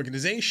control of the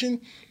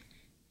organization.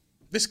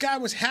 This guy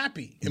was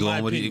happy, in my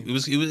opinion.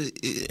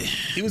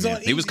 He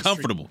was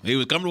comfortable. He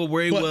was comfortable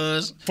where he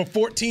was. For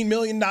 $14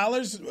 million,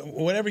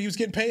 whatever he was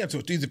getting paid up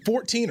to, either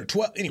 14 or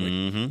 12.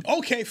 Anyway,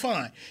 okay,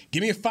 fine.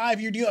 Give me a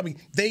 5-year deal. I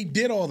mean, they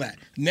did all that.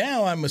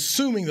 Now I'm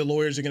assuming the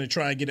lawyers are going to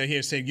try and get out here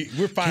and say,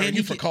 we're firing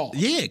you for cause.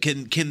 Yeah,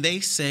 can they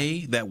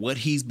say that what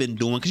he's been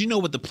doing, because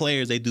with the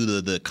players, they do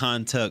the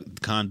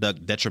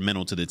conduct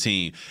detrimental to the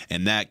team,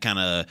 and that kind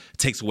of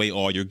takes away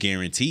all your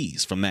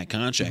guarantees from that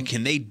contract.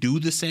 Can they do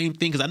the same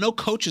thing? Because I know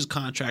coaches'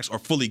 contracts are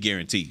fully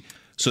guaranteed.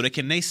 So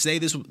can they say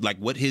this, like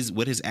what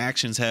his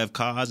actions have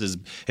caused,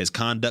 his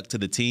conduct to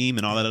the team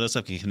and all that other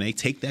stuff? Can they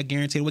take that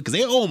guarantee away? Because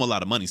they owe him a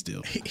lot of money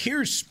still.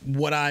 Here's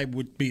what I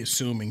would be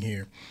assuming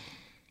here.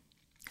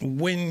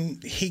 When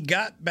he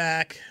got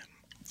back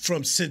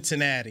from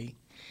Cincinnati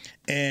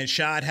and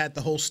Shad had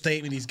the whole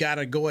statement, he's got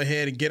to go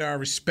ahead and get our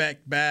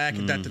respect back.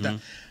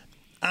 And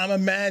I'm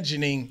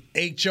imagining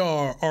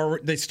HR,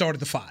 they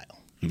started the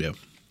file. Yeah.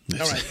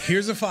 All right,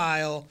 here's a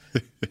file,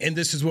 and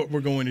this is what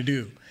we're going to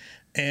do.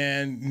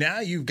 And now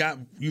you've got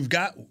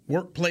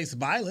workplace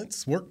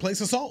violence,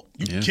 workplace assault.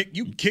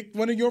 You kicked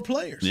one of your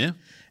players. Yeah.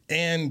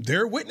 And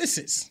they're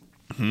witnesses.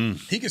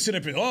 He can sit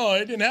up and,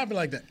 it didn't happen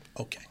like that.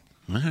 Okay.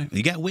 All right.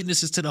 You got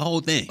witnesses to the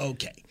whole thing.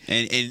 Okay.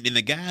 And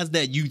the guys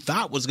that you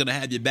thought was going to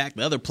have your back,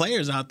 the other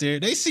players out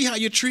there, they see how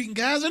you're treating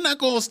guys. They're not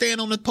going to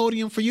stand on the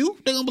podium for you.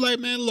 They're going to be like,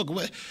 man, look,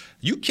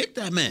 you kicked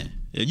that man.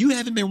 You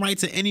haven't been right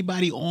to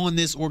anybody on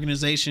this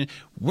organization.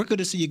 We're good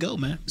to see you go,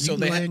 man. So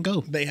go ahead and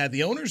go. They had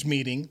the owners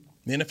meeting,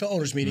 the NFL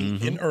owners meeting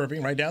in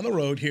Irving, right down the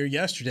road here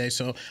yesterday.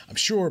 So I'm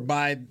sure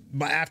by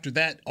after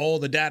that, all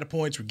the data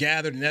points were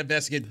gathered and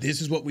investigated.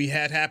 This is what we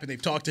had happen.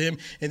 They've talked to him,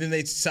 and then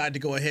they decided to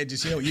go ahead.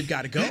 Just you've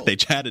got to go. They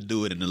tried to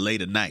do it in the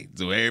late of night,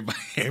 so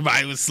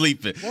everybody was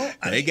sleeping. Well,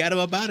 they got him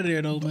up out of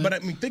there, though, man. But I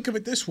mean, think of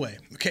it this way.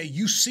 Okay,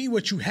 you see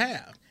what you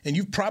have, and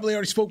you've probably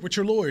already spoke with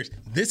your lawyers.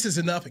 This is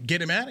enough.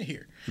 Get him out of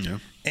here. Yeah.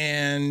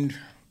 And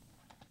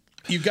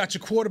you've got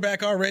your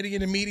quarterback already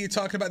in the media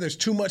talking about there's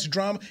too much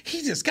drama.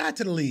 He just got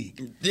to the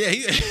league. Yeah,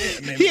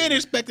 he ain't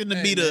expecting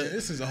to be the.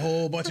 This is a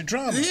whole bunch of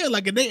drama. Yeah,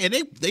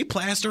 they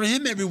plaster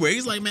him everywhere.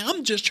 He's like, man,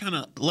 I'm just trying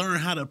to learn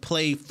how to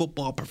play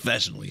football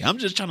professionally. I'm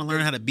just trying to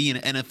learn how to be an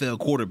NFL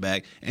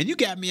quarterback, and you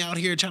got me out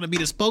here trying to be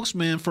the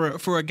spokesman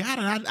for a guy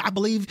that I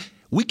believe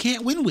we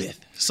can't win with.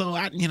 So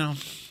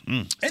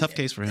tough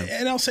case for him.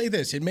 And I'll say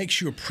this: it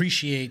makes you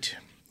appreciate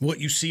what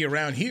you see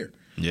around here.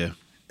 Yeah.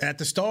 At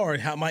the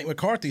start, how Mike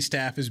McCarthy's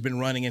staff has been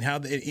running, and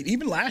how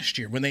even last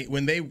year when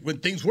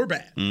things were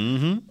bad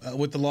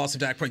with the loss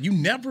of Dak Prescott, you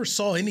never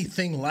saw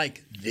anything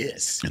like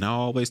this. And I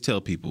always tell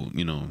people,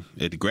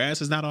 the grass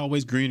is not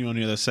always greener on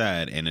the other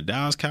side. And the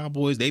Dallas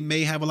Cowboys, they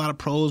may have a lot of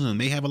pros and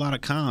may have a lot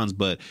of cons,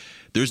 but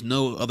there's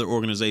no other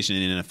organization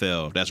in the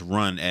NFL that's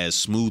run as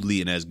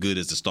smoothly and as good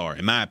as the Star,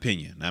 in my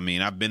opinion. I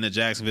mean, I've been to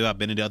Jacksonville, I've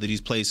been to these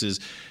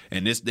places,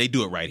 and they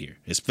do it right here,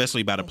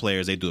 especially by the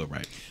players. They do it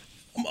right.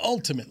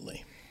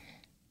 Ultimately,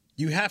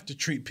 you have to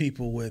treat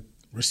people with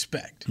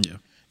respect. Yeah.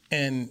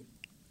 And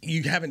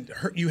you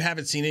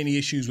haven't seen any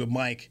issues with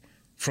Mike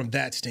from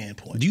that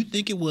standpoint. Do you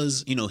think it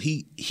was,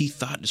 he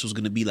thought this was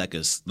going to be like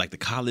the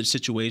college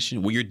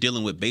situation where you're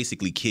dealing with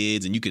basically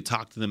kids and you could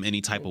talk to them any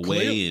type of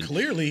way and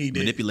clearly he did.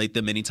 Manipulate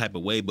them any type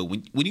of way. But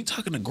when you're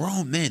talking to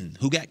grown men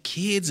who got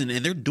kids and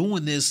they're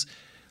doing this,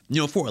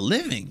 for a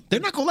living, they're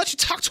not going to let you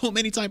talk to them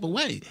any type of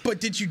way. But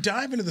did you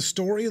dive into the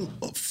story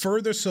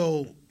further?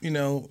 So,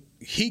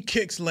 he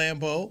kicks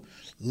Lambeau.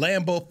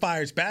 Lambeau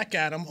fires back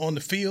at him on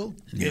the field.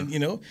 Yeah.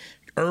 And,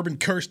 Urban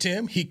cursed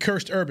him. He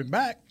cursed Urban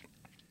back.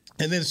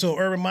 And then so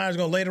Urban Meyer's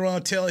going to later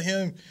on tell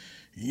him,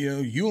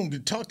 you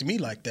don't talk to me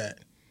like that.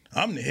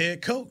 I'm the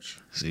head coach.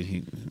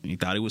 See, he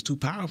thought he was too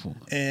powerful.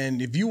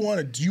 And if you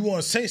want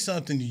to say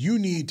something, you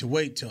need to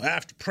wait till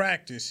after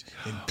practice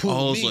and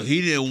pull me. So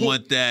he didn't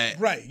want that.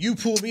 Right, you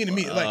pull me in the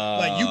meeting.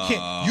 Like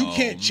you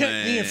can't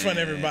check me in front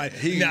of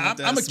everybody. Now I'm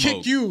gonna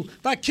kick you.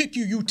 If I kick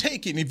you, you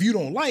take it. And if you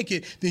don't like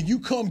it, then you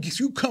come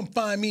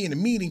find me in the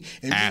meeting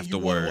and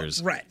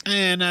afterwards. Right.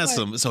 And that's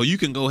so you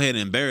can go ahead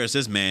and embarrass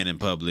this man in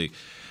public.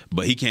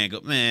 But he can't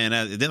go, man.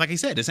 Like he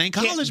said, this ain't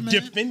college, man.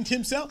 Defend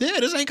himself. Yeah,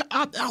 this ain't.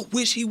 I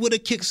wish he would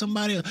have kicked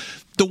somebody.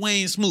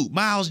 Dwayne Smoot,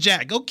 Miles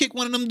Jack. Go kick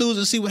one of them dudes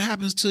and see what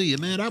happens to you,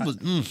 man.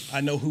 I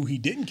know who he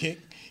didn't kick.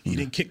 He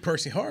didn't kick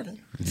Percy Harvin,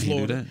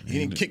 Florida. He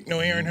didn't kick no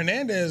Aaron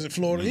Hernandez at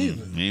Florida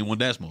either. He ain't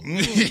want that smoke. No.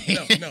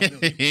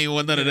 He ain't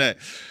want none of that.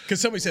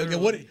 Because somebody said,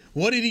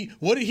 what did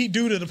he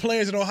do to the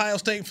players at Ohio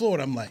State and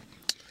Florida? I'm like,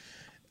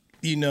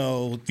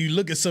 you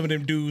look at some of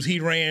them dudes he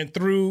ran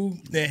through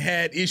that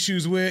had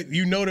issues with.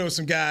 There was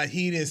some guy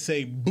he didn't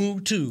say boo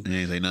to. He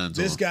didn't say nothing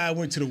to This him. guy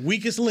went to the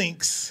weakest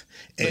links.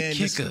 And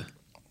kicker.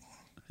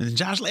 And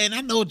Josh, and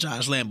I know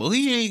Josh Lambo.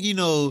 He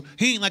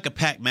ain't like a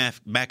Pat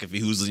McAfee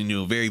who's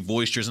very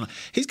boisterous.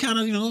 He's kind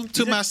of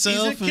to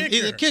myself.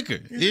 He's a kicker.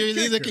 He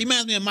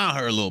reminds me of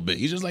Maher a little bit.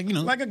 He's just like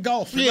like a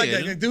golfer. Yeah. Like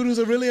a dude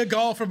who's really a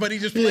golfer, but he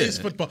just plays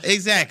football.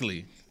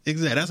 Exactly.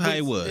 That's how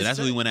he was. That's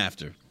what he went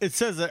after. It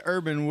says that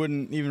Urban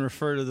wouldn't even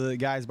refer to the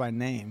guys by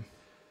name.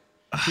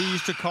 He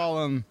used to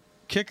call them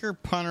kicker,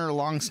 punter,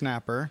 long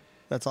snapper.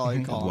 That's all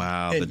he called them.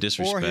 Wow, the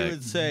disrespect. Or he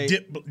would say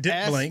dip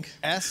blank,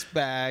 S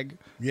bag,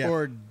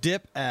 or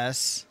dip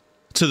S.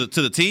 To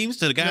the teams,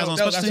 to the guys on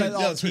special teams.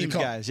 All teams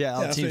guys. Yeah,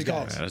 all teams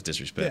guys. That's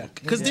disrespectful.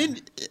 Because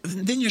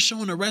then you're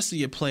showing the rest of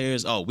your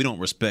players, we don't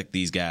respect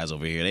these guys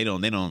over here. They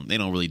don't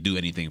really do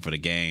anything for the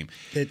game.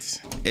 It's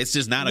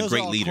just not a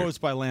great leader. Quotes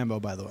by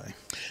Lambo, by the way.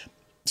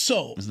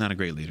 So it's not a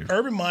great leader.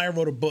 Urban Meyer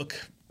wrote a book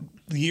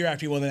the year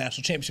after he won the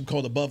national championship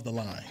called Above the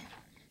Line.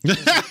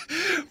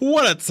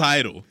 What a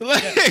title.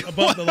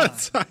 Above the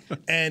Line.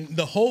 And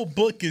the whole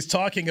book is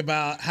talking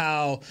about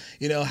how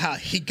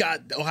he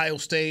got Ohio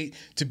State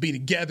to be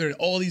together and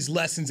all these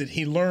lessons that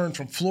he learned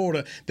from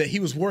Florida that he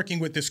was working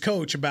with this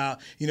coach about,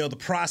 the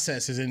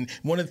processes. And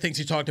one of the things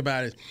he talked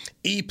about is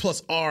E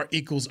plus R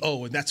equals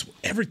O. And that's what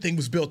everything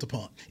was built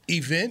upon.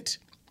 Event.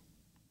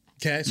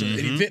 Okay. So an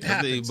event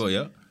happens.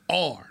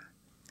 R.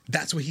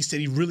 That's what he said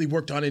he really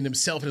worked on in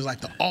himself. And it's like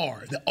the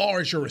R. The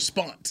R is your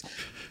response.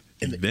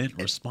 Event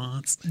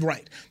response.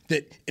 Right.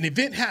 That an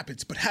event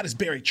happens, but how does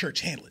Barry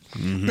Church handle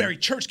it? Barry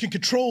Church can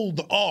control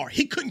the R.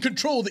 He couldn't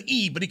control the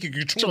E, but he could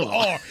control the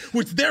R,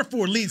 which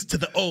therefore leads to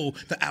the O,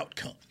 the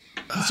outcome.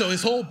 And so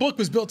his whole book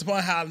was built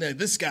upon how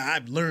this guy,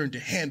 I've learned to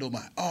handle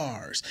my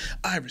R's.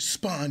 I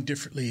respond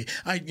differently.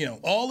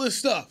 All this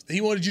stuff that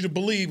he wanted you to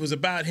believe was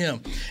about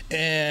him.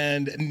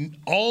 And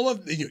all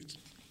of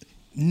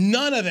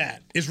none of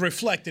that is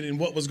reflected in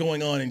what was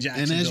going on in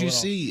Jacksonville. And as you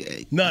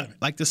see, none of it.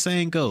 Like the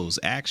saying goes,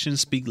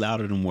 actions speak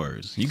louder than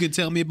words. You can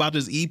tell me about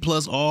this E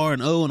plus R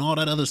and O and all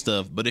that other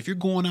stuff, but if you're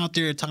going out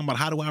there talking about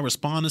how do I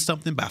respond to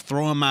something by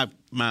throwing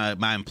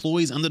my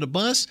employees under the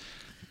bus,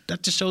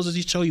 that just shows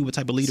you what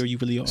type of leader you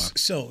really are.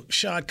 So,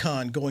 Shad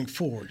Khan, going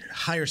forward,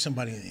 hire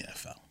somebody in the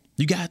NFL.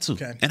 You got to.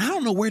 Okay. And I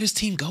don't know where this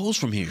team goes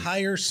from here.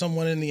 Hire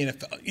someone in the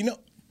NFL.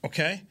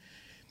 Okay.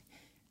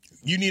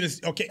 You need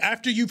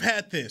after you've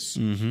had this.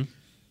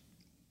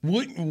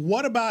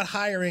 What about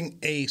hiring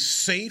a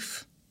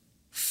safe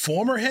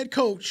former head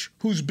coach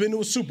who's been to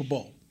a Super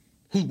Bowl,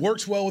 who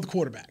works well with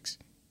quarterbacks?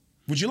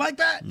 Would you like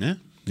that?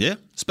 Yeah.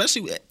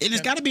 Especially, and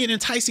it's got to be an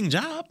enticing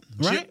job,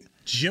 right?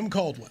 Jim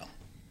Caldwell.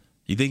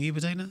 You think he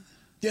would take that?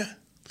 Yeah.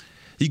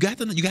 You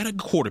got a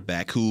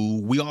quarterback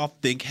who we all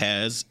think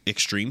has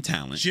extreme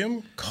talent.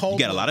 Jim Caldwell. You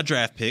got a lot of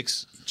draft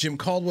picks. Jim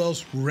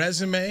Caldwell's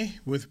resume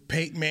with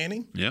Peyton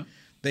Manning. Yeah.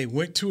 They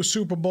went to a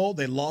Super Bowl.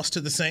 They lost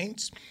to the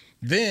Saints.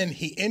 Then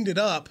he ended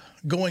up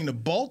going to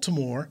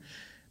Baltimore.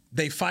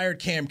 They fired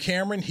Cam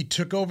Cameron. He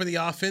took over the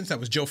offense. That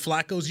was Joe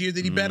Flacco's year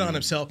that he bet on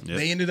himself. Yep.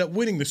 They ended up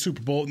winning the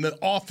Super Bowl, and the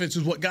offense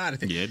is what got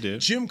it. Yeah, it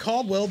did. Jim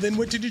Caldwell then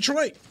went to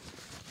Detroit.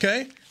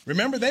 Okay?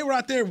 Remember, they were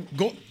out there.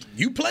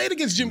 You played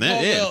against Jim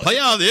Caldwell.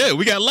 Yeah,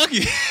 we got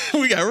lucky.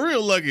 We got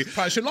real lucky.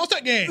 Probably should have lost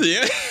that game.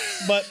 Yeah.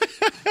 But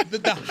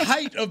the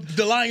height of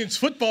the Lions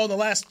football in the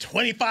last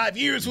 25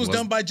 years was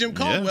done by Jim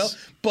Caldwell.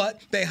 Yes.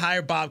 But they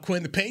hired Bob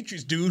Quinn, the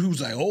Patriots dude,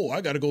 who's like, I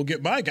got to go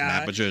get my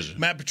guy.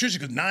 Matt Patricia,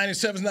 because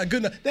 9-7 is not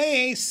good enough.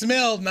 They ain't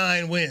smelled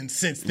 9 wins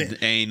since then.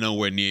 Ain't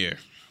nowhere near.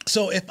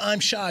 So if I'm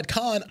Shad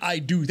Khan, I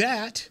do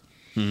that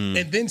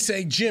and then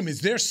say, Jim,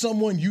 is there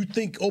someone you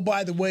think,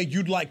 by the way,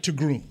 you'd like to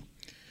groom?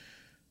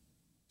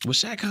 Well,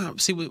 Shad Khan,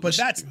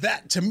 that's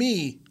that to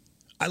me.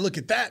 I look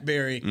at that,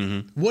 Barry.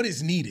 What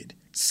is needed?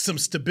 Some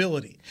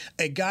stability,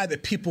 a guy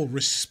that people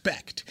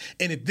respect.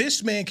 And if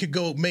this man could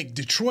go make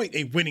Detroit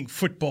a winning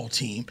football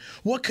team,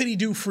 what could he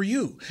do for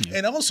you? Yeah.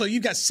 And also, you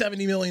got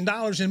 $70 million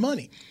in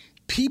money.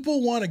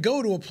 People want to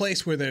go to a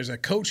place where there's a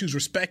coach who's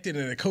respected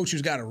and a coach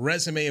who's got a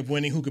resume of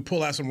winning who could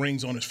pull out some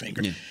rings on his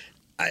finger. Yeah.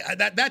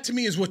 That to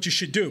me is what you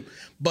should do.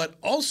 But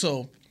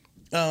also,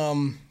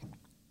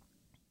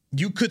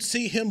 you could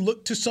see him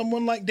look to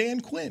someone like Dan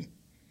Quinn.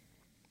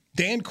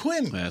 Dan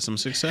Quinn Had some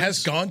success.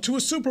 has gone to a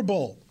Super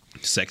Bowl.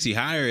 Sexy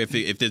hire. If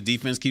the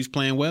defense keeps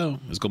playing well,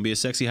 it's going to be a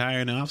sexy hire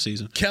in the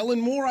offseason. Kellen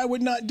Moore, I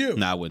would not do.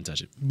 No, I wouldn't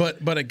touch it.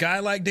 But a guy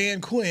like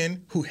Dan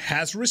Quinn, who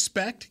has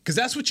respect, because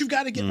that's what you've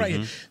got to get right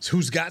here,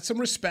 who's got some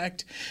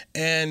respect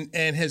and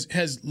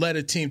has led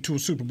a team to a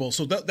Super Bowl.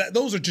 So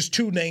those are just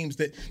two names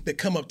that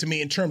come up to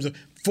me in terms of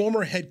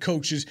former head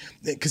coaches,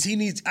 because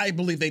I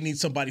believe they need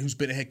somebody who's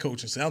been a head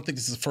coach. So I don't think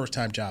this is a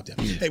first-time job there.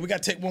 Hey, we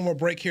got to take one more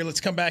break here.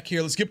 Let's come back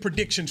here. Let's get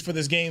predictions for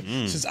this game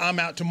since I'm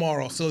out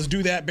tomorrow. So let's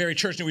do that. Barry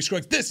Church and we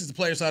Scruggs. This is the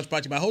Players Lounge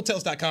brought to you by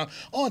Hotels.com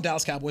on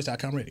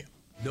DallasCowboys.com radio.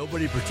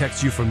 Nobody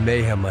protects you from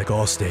mayhem like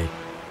Allstate.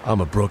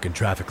 I'm a broken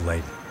traffic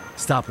light.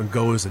 Stop and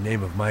go is the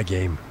name of my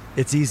game.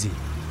 It's easy.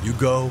 You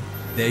go,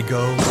 they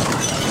go.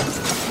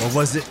 Or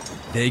was it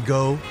they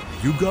go,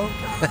 you go?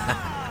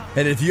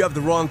 And if you have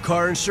the wrong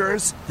car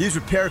insurance, these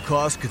repair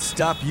costs could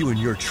stop you in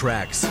your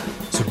tracks.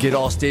 So get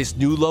Allstate's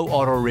new low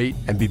auto rate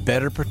and be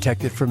better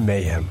protected from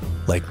mayhem,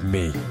 like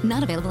me.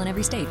 Not available in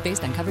every state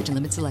based on coverage and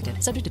limits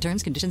selected. Subject to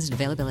terms, conditions, and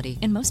availability.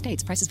 In most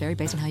states, prices vary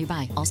based on how you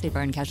buy. Allstate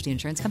Bar and Casualty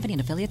Insurance Company and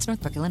affiliates,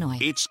 Northbrook, Illinois.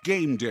 It's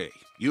game day.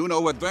 You know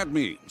what that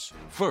means.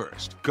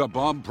 First,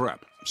 kebab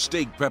prep.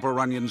 Steak, pepper,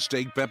 onion,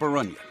 steak, pepper,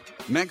 onion.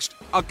 Next,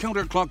 a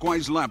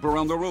counterclockwise lap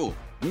around the room.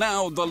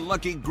 Now the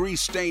lucky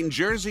grease-stained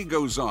jersey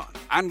goes on.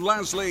 And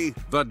lastly,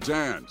 the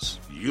dance.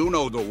 You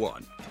know the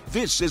one.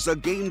 This is a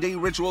game day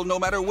ritual no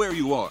matter where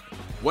you are.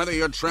 Whether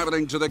you're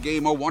traveling to the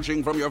game or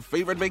watching from your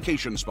favorite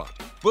vacation spot,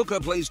 book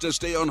a place to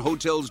stay on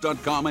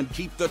Hotels.com and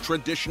keep the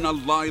tradition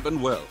alive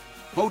and well.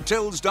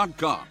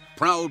 Hotels.com,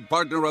 proud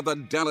partner of the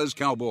Dallas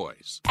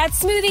Cowboys. At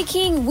Smoothie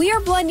King, we are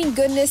blending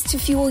goodness to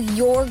fuel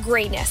your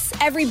greatness.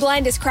 Every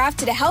blend is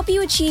crafted to help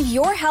you achieve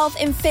your health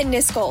and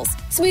fitness goals.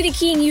 Smoothie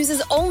King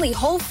uses only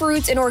whole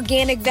fruits and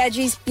organic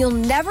veggies. You'll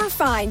never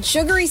find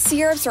sugary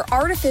syrups or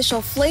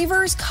artificial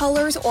flavors,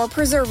 colors, or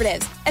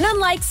preservatives. And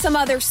unlike some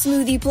other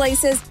smoothie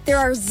places, there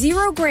are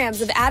 0 grams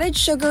of added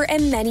sugar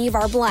in many of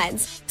our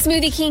blends.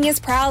 Smoothie King is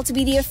proud to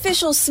be the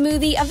official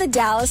smoothie of the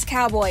Dallas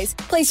Cowboys.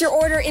 Place your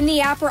order in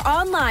the app or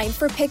online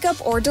for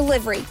pickup or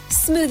delivery.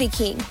 Smoothie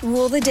King,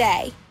 rule the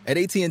day. At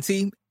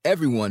AT&T,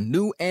 everyone,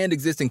 new and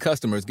existing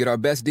customers, get our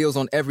best deals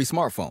on every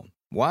smartphone.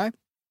 Why?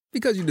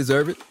 Because you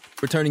deserve it.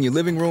 We're turning your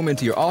living room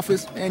into your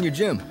office and your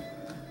gym.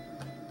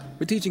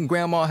 We're teaching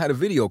Grandma how to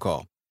video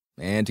call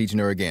and teaching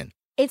her again.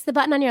 It's the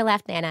button on your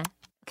left, Nana.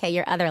 Okay,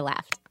 your other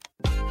left.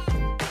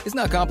 It's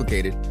not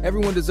complicated.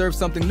 Everyone deserves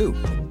something new.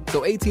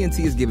 So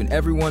AT&T is giving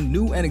everyone,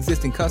 new and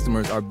existing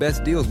customers, our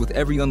best deals with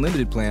every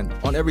unlimited plan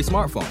on every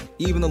smartphone,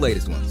 even the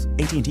latest ones.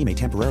 AT&T may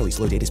temporarily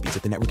slow data speeds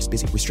if the network is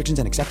busy. Restrictions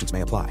and exceptions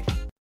may apply.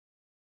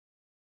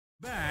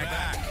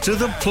 Back to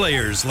the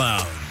Players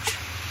Lounge.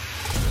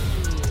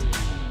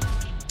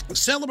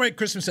 Celebrate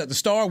Christmas at the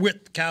Star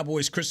with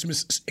Cowboys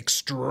Christmas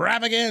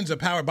Extravaganza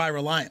powered by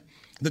Reliant.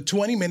 The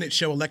 20-minute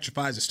show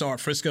electrifies the Star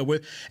at Frisco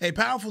with a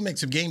powerful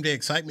mix of game day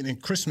excitement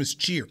and Christmas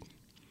cheer.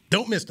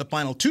 Don't miss the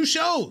final 2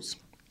 shows,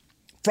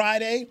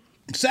 Friday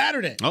and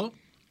Saturday. Oh,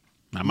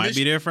 I might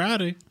be there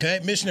Friday.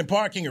 Okay, Mission and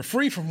parking are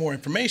free. For more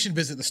information,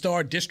 visit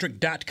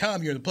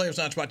thestardistrict.com. You're in the Players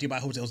Lounge, brought to you by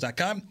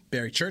Hotels.com.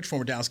 Barry Church,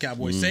 former Dallas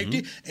Cowboys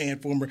safety, and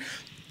former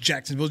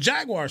Jacksonville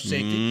Jaguars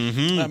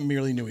safety. I'm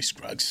merely Newey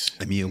Scruggs.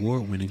 Emmy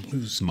Award-winning.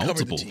 Who's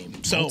multiple. Covered the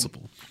team. So,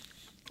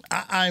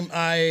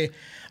 I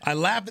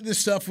laugh at this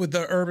stuff with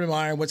the Urban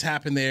Meyer and what's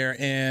happened there,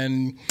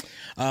 and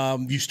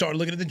you start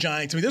looking at the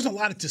Giants. I mean, there's a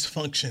lot of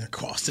dysfunction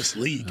across this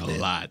league. A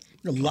lot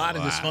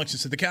of dysfunction.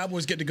 So the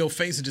Cowboys get to go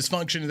face the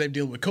dysfunction, and they've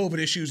dealt with COVID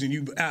issues, and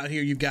you out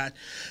here you've got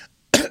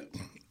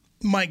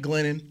Mike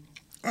Glennon.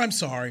 I'm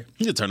sorry.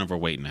 The turnover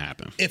waiting to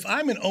happen. If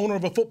I'm an owner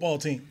of a football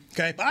team,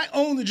 okay, if I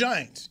own the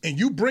Giants and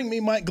you bring me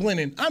Mike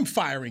Glennon, I'm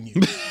firing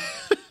you.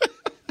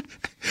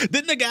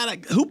 Didn't the guy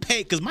who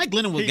paid? Because Mike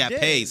Glennon got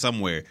paid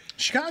somewhere.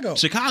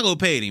 Chicago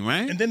paid him,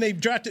 right? And then they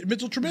drafted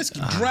Mitchell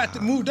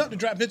Trubisky. Moved up to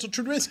draft Mitchell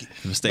Trubisky.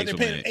 Mistakes but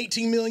they paid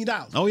him $18 million.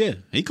 Oh, yeah.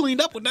 He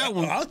cleaned up with that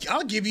one.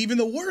 I'll give you even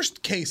the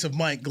worst case of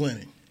Mike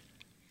Glennon.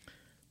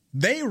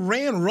 They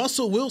ran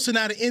Russell Wilson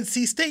out of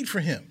NC State for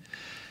him.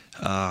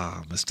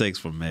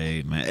 Mistakes were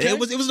made, man. Okay. It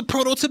was the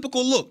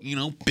prototypical look,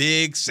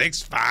 big,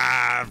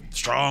 6'5",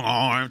 strong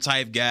arm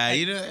type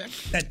guy.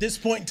 At this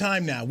point in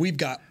time now, we've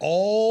got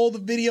all the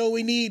video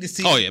we need to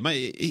see. Oh, yeah.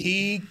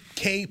 He's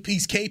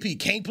KP,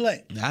 can't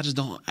play. I just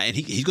don't. And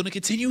he's going to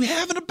continue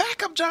having a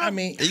backup job. I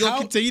mean, he's going to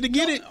continue to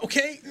get it.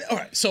 Okay. All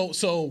right.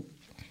 So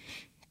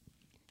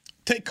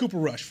take Cooper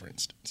Rush, for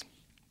instance.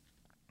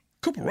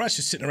 Cooper Rush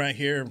is sitting around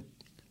here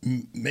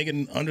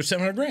making under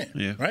 $700,000.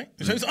 Yeah. Right?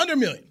 So it's under $1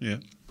 million. Yeah.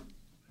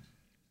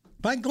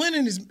 Mike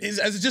Glennon is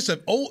as just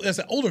an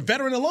older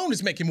veteran alone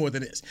is making more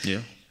than this. Yeah.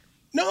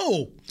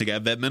 No. They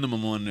got that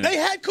minimum on there. They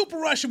had Cooper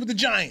Rush with the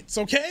Giants,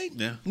 okay?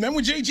 Yeah. Remember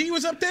when JG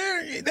was up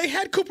there? They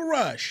had Cooper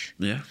Rush.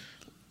 Yeah.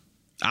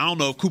 I don't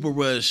know if Cooper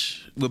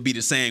Rush would be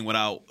the same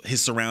without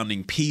his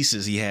surrounding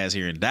pieces he has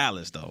here in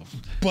Dallas, though.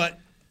 But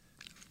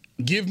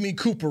give me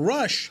Cooper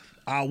Rush,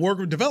 I'll work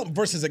with development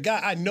versus a guy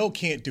I know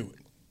can't do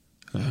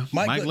it.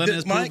 Mike Glennon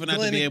has proven not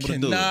to be able to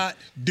do it. Cannot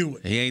do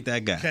it. He ain't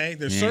that guy. Okay,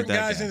 there's certain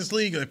guys in this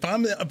league. If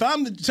I'm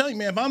telling you,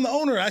 man, if I'm the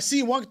owner, I see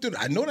him walking through.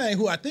 I know that ain't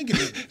who I think it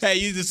is. Hey,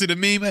 you just see the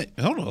meme? Hey,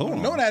 hold on.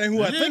 I know that ain't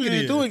who I think it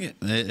is. Doing it.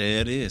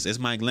 It is. It's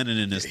Mike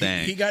Glennon in this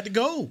thing. He got to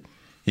go.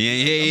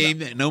 He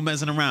ain't no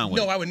messing around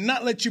with. No, I would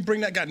not let you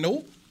bring that guy.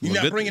 Nope. You're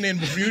not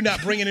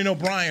bringing in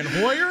O'Brien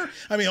Hoyer.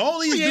 I mean, all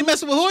these. You ain't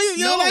messing with Hoyer.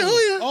 You don't like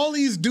Hoyer. All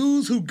these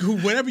dudes who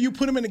whenever you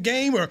put them in the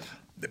game or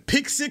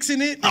pick six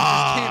in it, they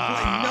just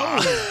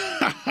can't play.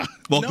 No.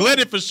 Well,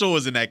 Glennon for sure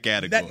is in that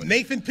category. That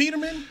Nathan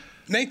Peterman,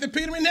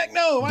 heck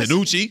no.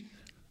 Danucci.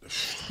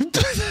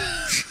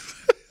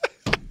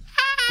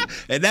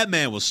 And that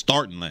man was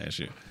starting last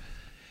year.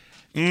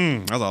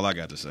 That's all I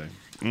got to say.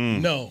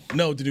 No,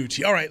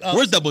 Danucci. All right.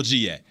 Where's Double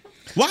G at?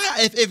 Why,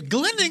 if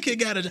Glennon could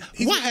got it,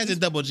 why hasn't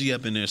Double G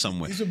up in there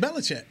somewhere? He's with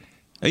Belichick.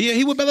 Yeah,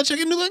 he with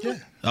Belichick in New England?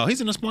 Yeah. Oh, he's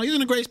in a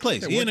great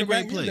place. He's in a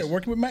great place. They're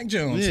working with Mac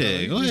Jones.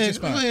 Yeah, so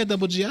go ahead,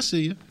 Double G. I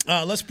see you.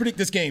 Let's predict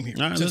this game here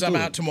since I'm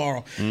out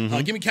tomorrow.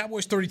 Give me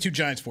Cowboys 32,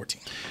 Giants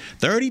 14.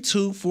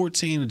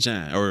 32-14 the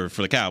Giants, or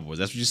for the Cowboys.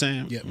 That's what you're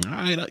saying? Yep. All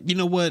right. You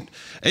know what?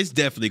 It's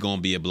definitely going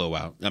to be a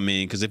blowout. I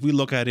mean, because if we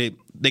look at it,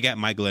 they got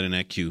Mike Glennon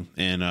at Q.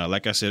 And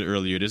like I said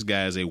earlier, this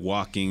guy is a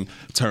walking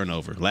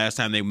turnover. Last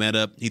time they met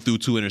up, he threw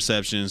 2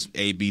 interceptions.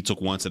 AB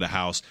took 1 to the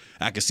house.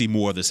 I could see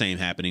more of the same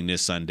happening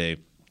this Sunday.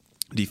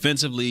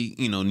 Defensively,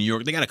 New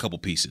York, they got a couple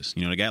pieces.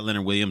 They got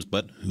Leonard Williams,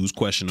 but who's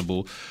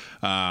questionable.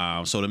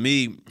 So to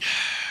me,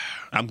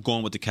 I'm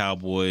going with the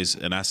Cowboys,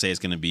 and I say it's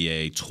going to be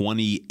a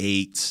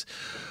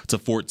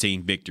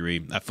 28-14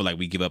 victory. I feel like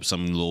we give up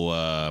some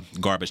little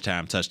garbage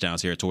time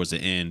touchdowns here towards the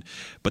end.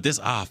 But this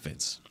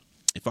offense,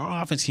 if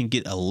our offense can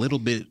get a little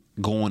bit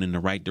going in the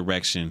right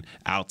direction,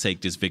 I'll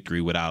take this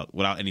victory without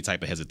any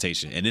type of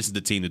hesitation. And this is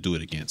the team to do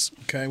it against.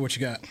 Okay, what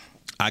you got?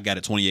 I got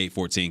it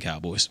 28-14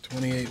 Cowboys.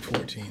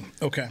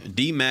 28-14. Okay.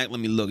 D-Mac, let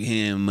me look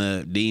him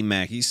up.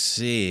 D-Mac, he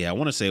said, I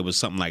want to say it was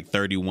something like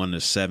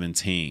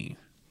 31-17.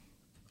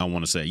 I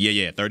want to say.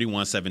 Yeah,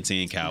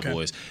 31-17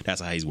 Cowboys. Okay.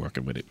 That's how he's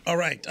working with it. All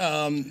right.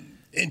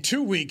 In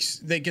 2 weeks,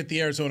 they get the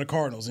Arizona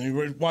Cardinals. And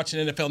we're watching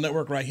NFL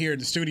Network right here in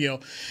the studio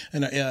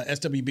in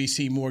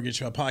SWBC Mortgage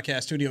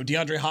podcast studio.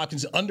 DeAndre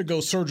Hopkins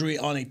undergoes surgery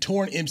on a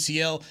torn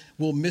MCL,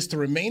 will miss the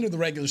remainder of the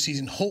regular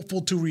season,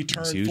 hopeful to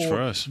return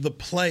for the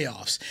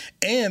playoffs.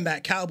 And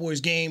that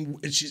Cowboys game,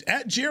 which is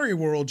at Jerry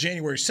World,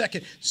 January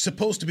 2nd,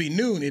 supposed to be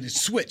noon. It is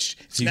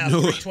switched. It's now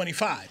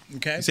 3:25.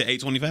 Okay? You said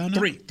 8:25 now?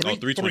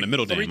 3:20, the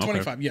middle game.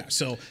 3:25, okay. Yeah.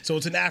 So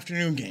it's an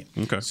afternoon game.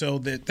 Okay. So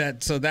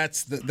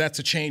that's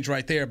a change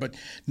right there. But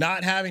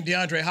not having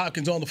DeAndre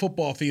Hopkins on the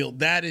football field,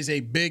 that is a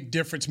big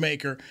difference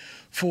maker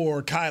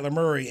for Kyler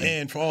Murray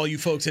and for all you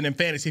folks in them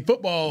fantasy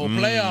football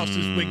playoffs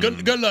this week.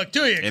 Good luck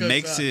to you.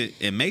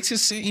 It makes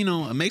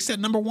that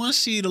number 1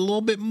 seed a little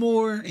bit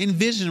more in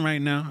vision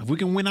right now. If we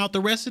can win out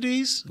the rest of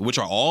these, which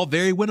are all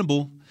very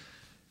winnable,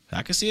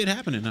 I can see it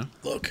happening now.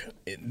 Look,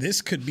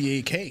 this could be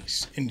a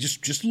case, and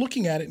just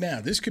looking at it now,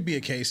 this could be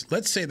a case.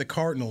 Let's say the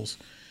Cardinals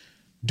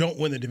don't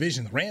win the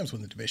division, the Rams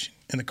win the division,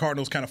 and the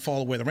Cardinals kind of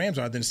fall where the Rams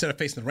are. Then instead of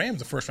facing the Rams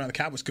the first round, the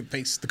Cowboys could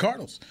face the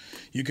Cardinals.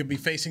 You could be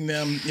facing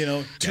them,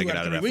 2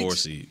 out of 3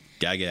 weeks.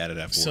 Gotta get out of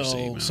that 4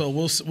 seed, man. So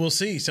we'll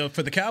see. So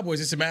for the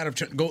Cowboys, it's a matter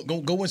of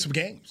go win some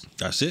games.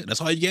 That's it.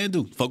 That's all you gotta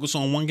do. Focus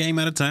on one game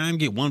at a time.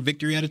 Get one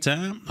victory at a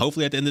time.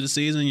 Hopefully, at the end of the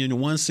season, you're in the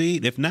 1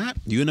 seed. If not,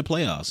 you're in the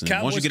playoffs. And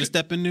once you get a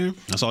step in there,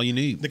 that's all you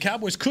need. The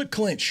Cowboys could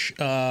clinch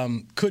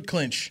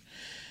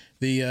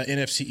the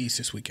NFC East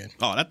this weekend.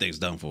 Oh, that thing's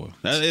done for.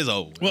 That is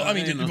over. Well, I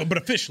mean, but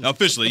officially.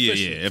 Officially,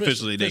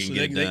 they can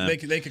get it done.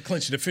 They could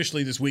clinch it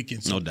officially this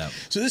weekend. So, no doubt.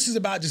 So this is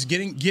about just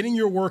getting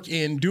your work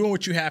in, doing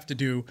what you have to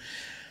do.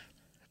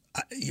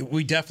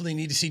 We definitely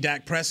need to see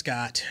Dak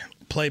Prescott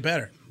play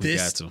better.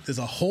 There's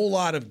a whole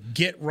lot of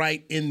get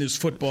right in this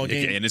football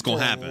game. And it's going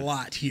to happen. A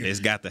lot here. It's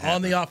got to happen.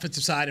 On the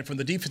offensive side and from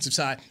the defensive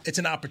side, it's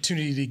an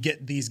opportunity to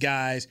get these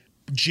guys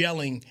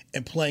gelling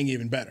and playing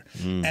even better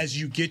as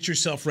you get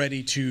yourself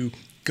ready to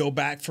go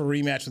back for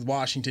a rematch with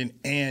Washington,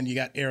 and you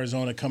got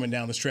Arizona coming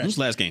down the stretch. Who's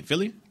the last game?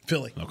 Philly?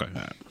 Philly. Okay.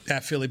 All right.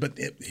 At Philly. But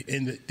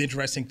the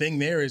interesting thing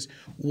there is,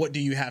 what do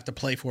you have to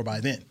play for by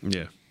then?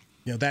 Yeah.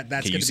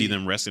 That's can you see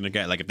them resting the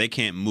guy? Like, if they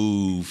can't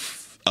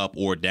move up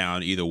or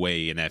down either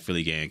way in that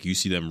Philly game, can you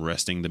see them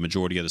resting the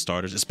majority of the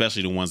starters,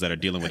 especially the ones that are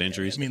dealing with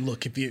injuries? I mean,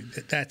 look, if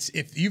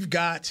you've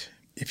got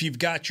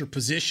your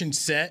position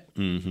set,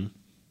 then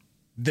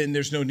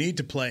there's no need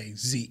to play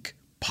Zeke,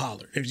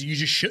 Pollard. You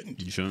just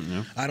shouldn't. You shouldn't,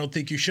 yeah. I don't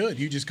think you should.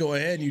 You just go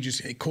ahead and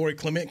hey, Corey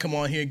Clement, come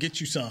on here and get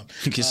you some.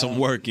 Get some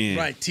work in.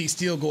 Right. T.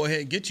 Steele, go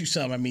ahead and get you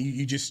some. I mean,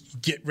 you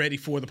just get ready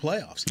for the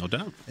playoffs. No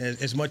doubt.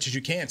 As much as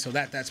you can. So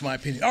that's my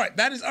opinion. All right,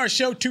 that is our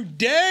show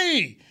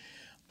today.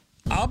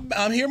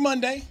 I'm here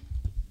Monday.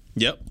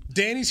 Yep.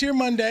 Danny's here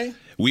Monday.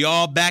 We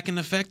all back in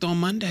effect on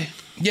Monday.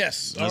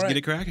 Yes. Let's get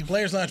it cracking.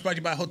 Players Lounge brought to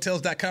you by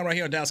Hotels.com right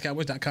here on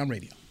DallasCowboys.com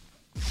radio.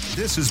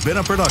 This has been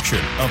a production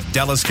of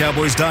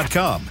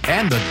DallasCowboys.com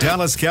and the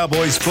Dallas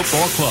Cowboys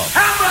Football Club.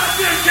 How about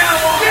this,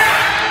 Cowboys?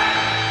 Yeah!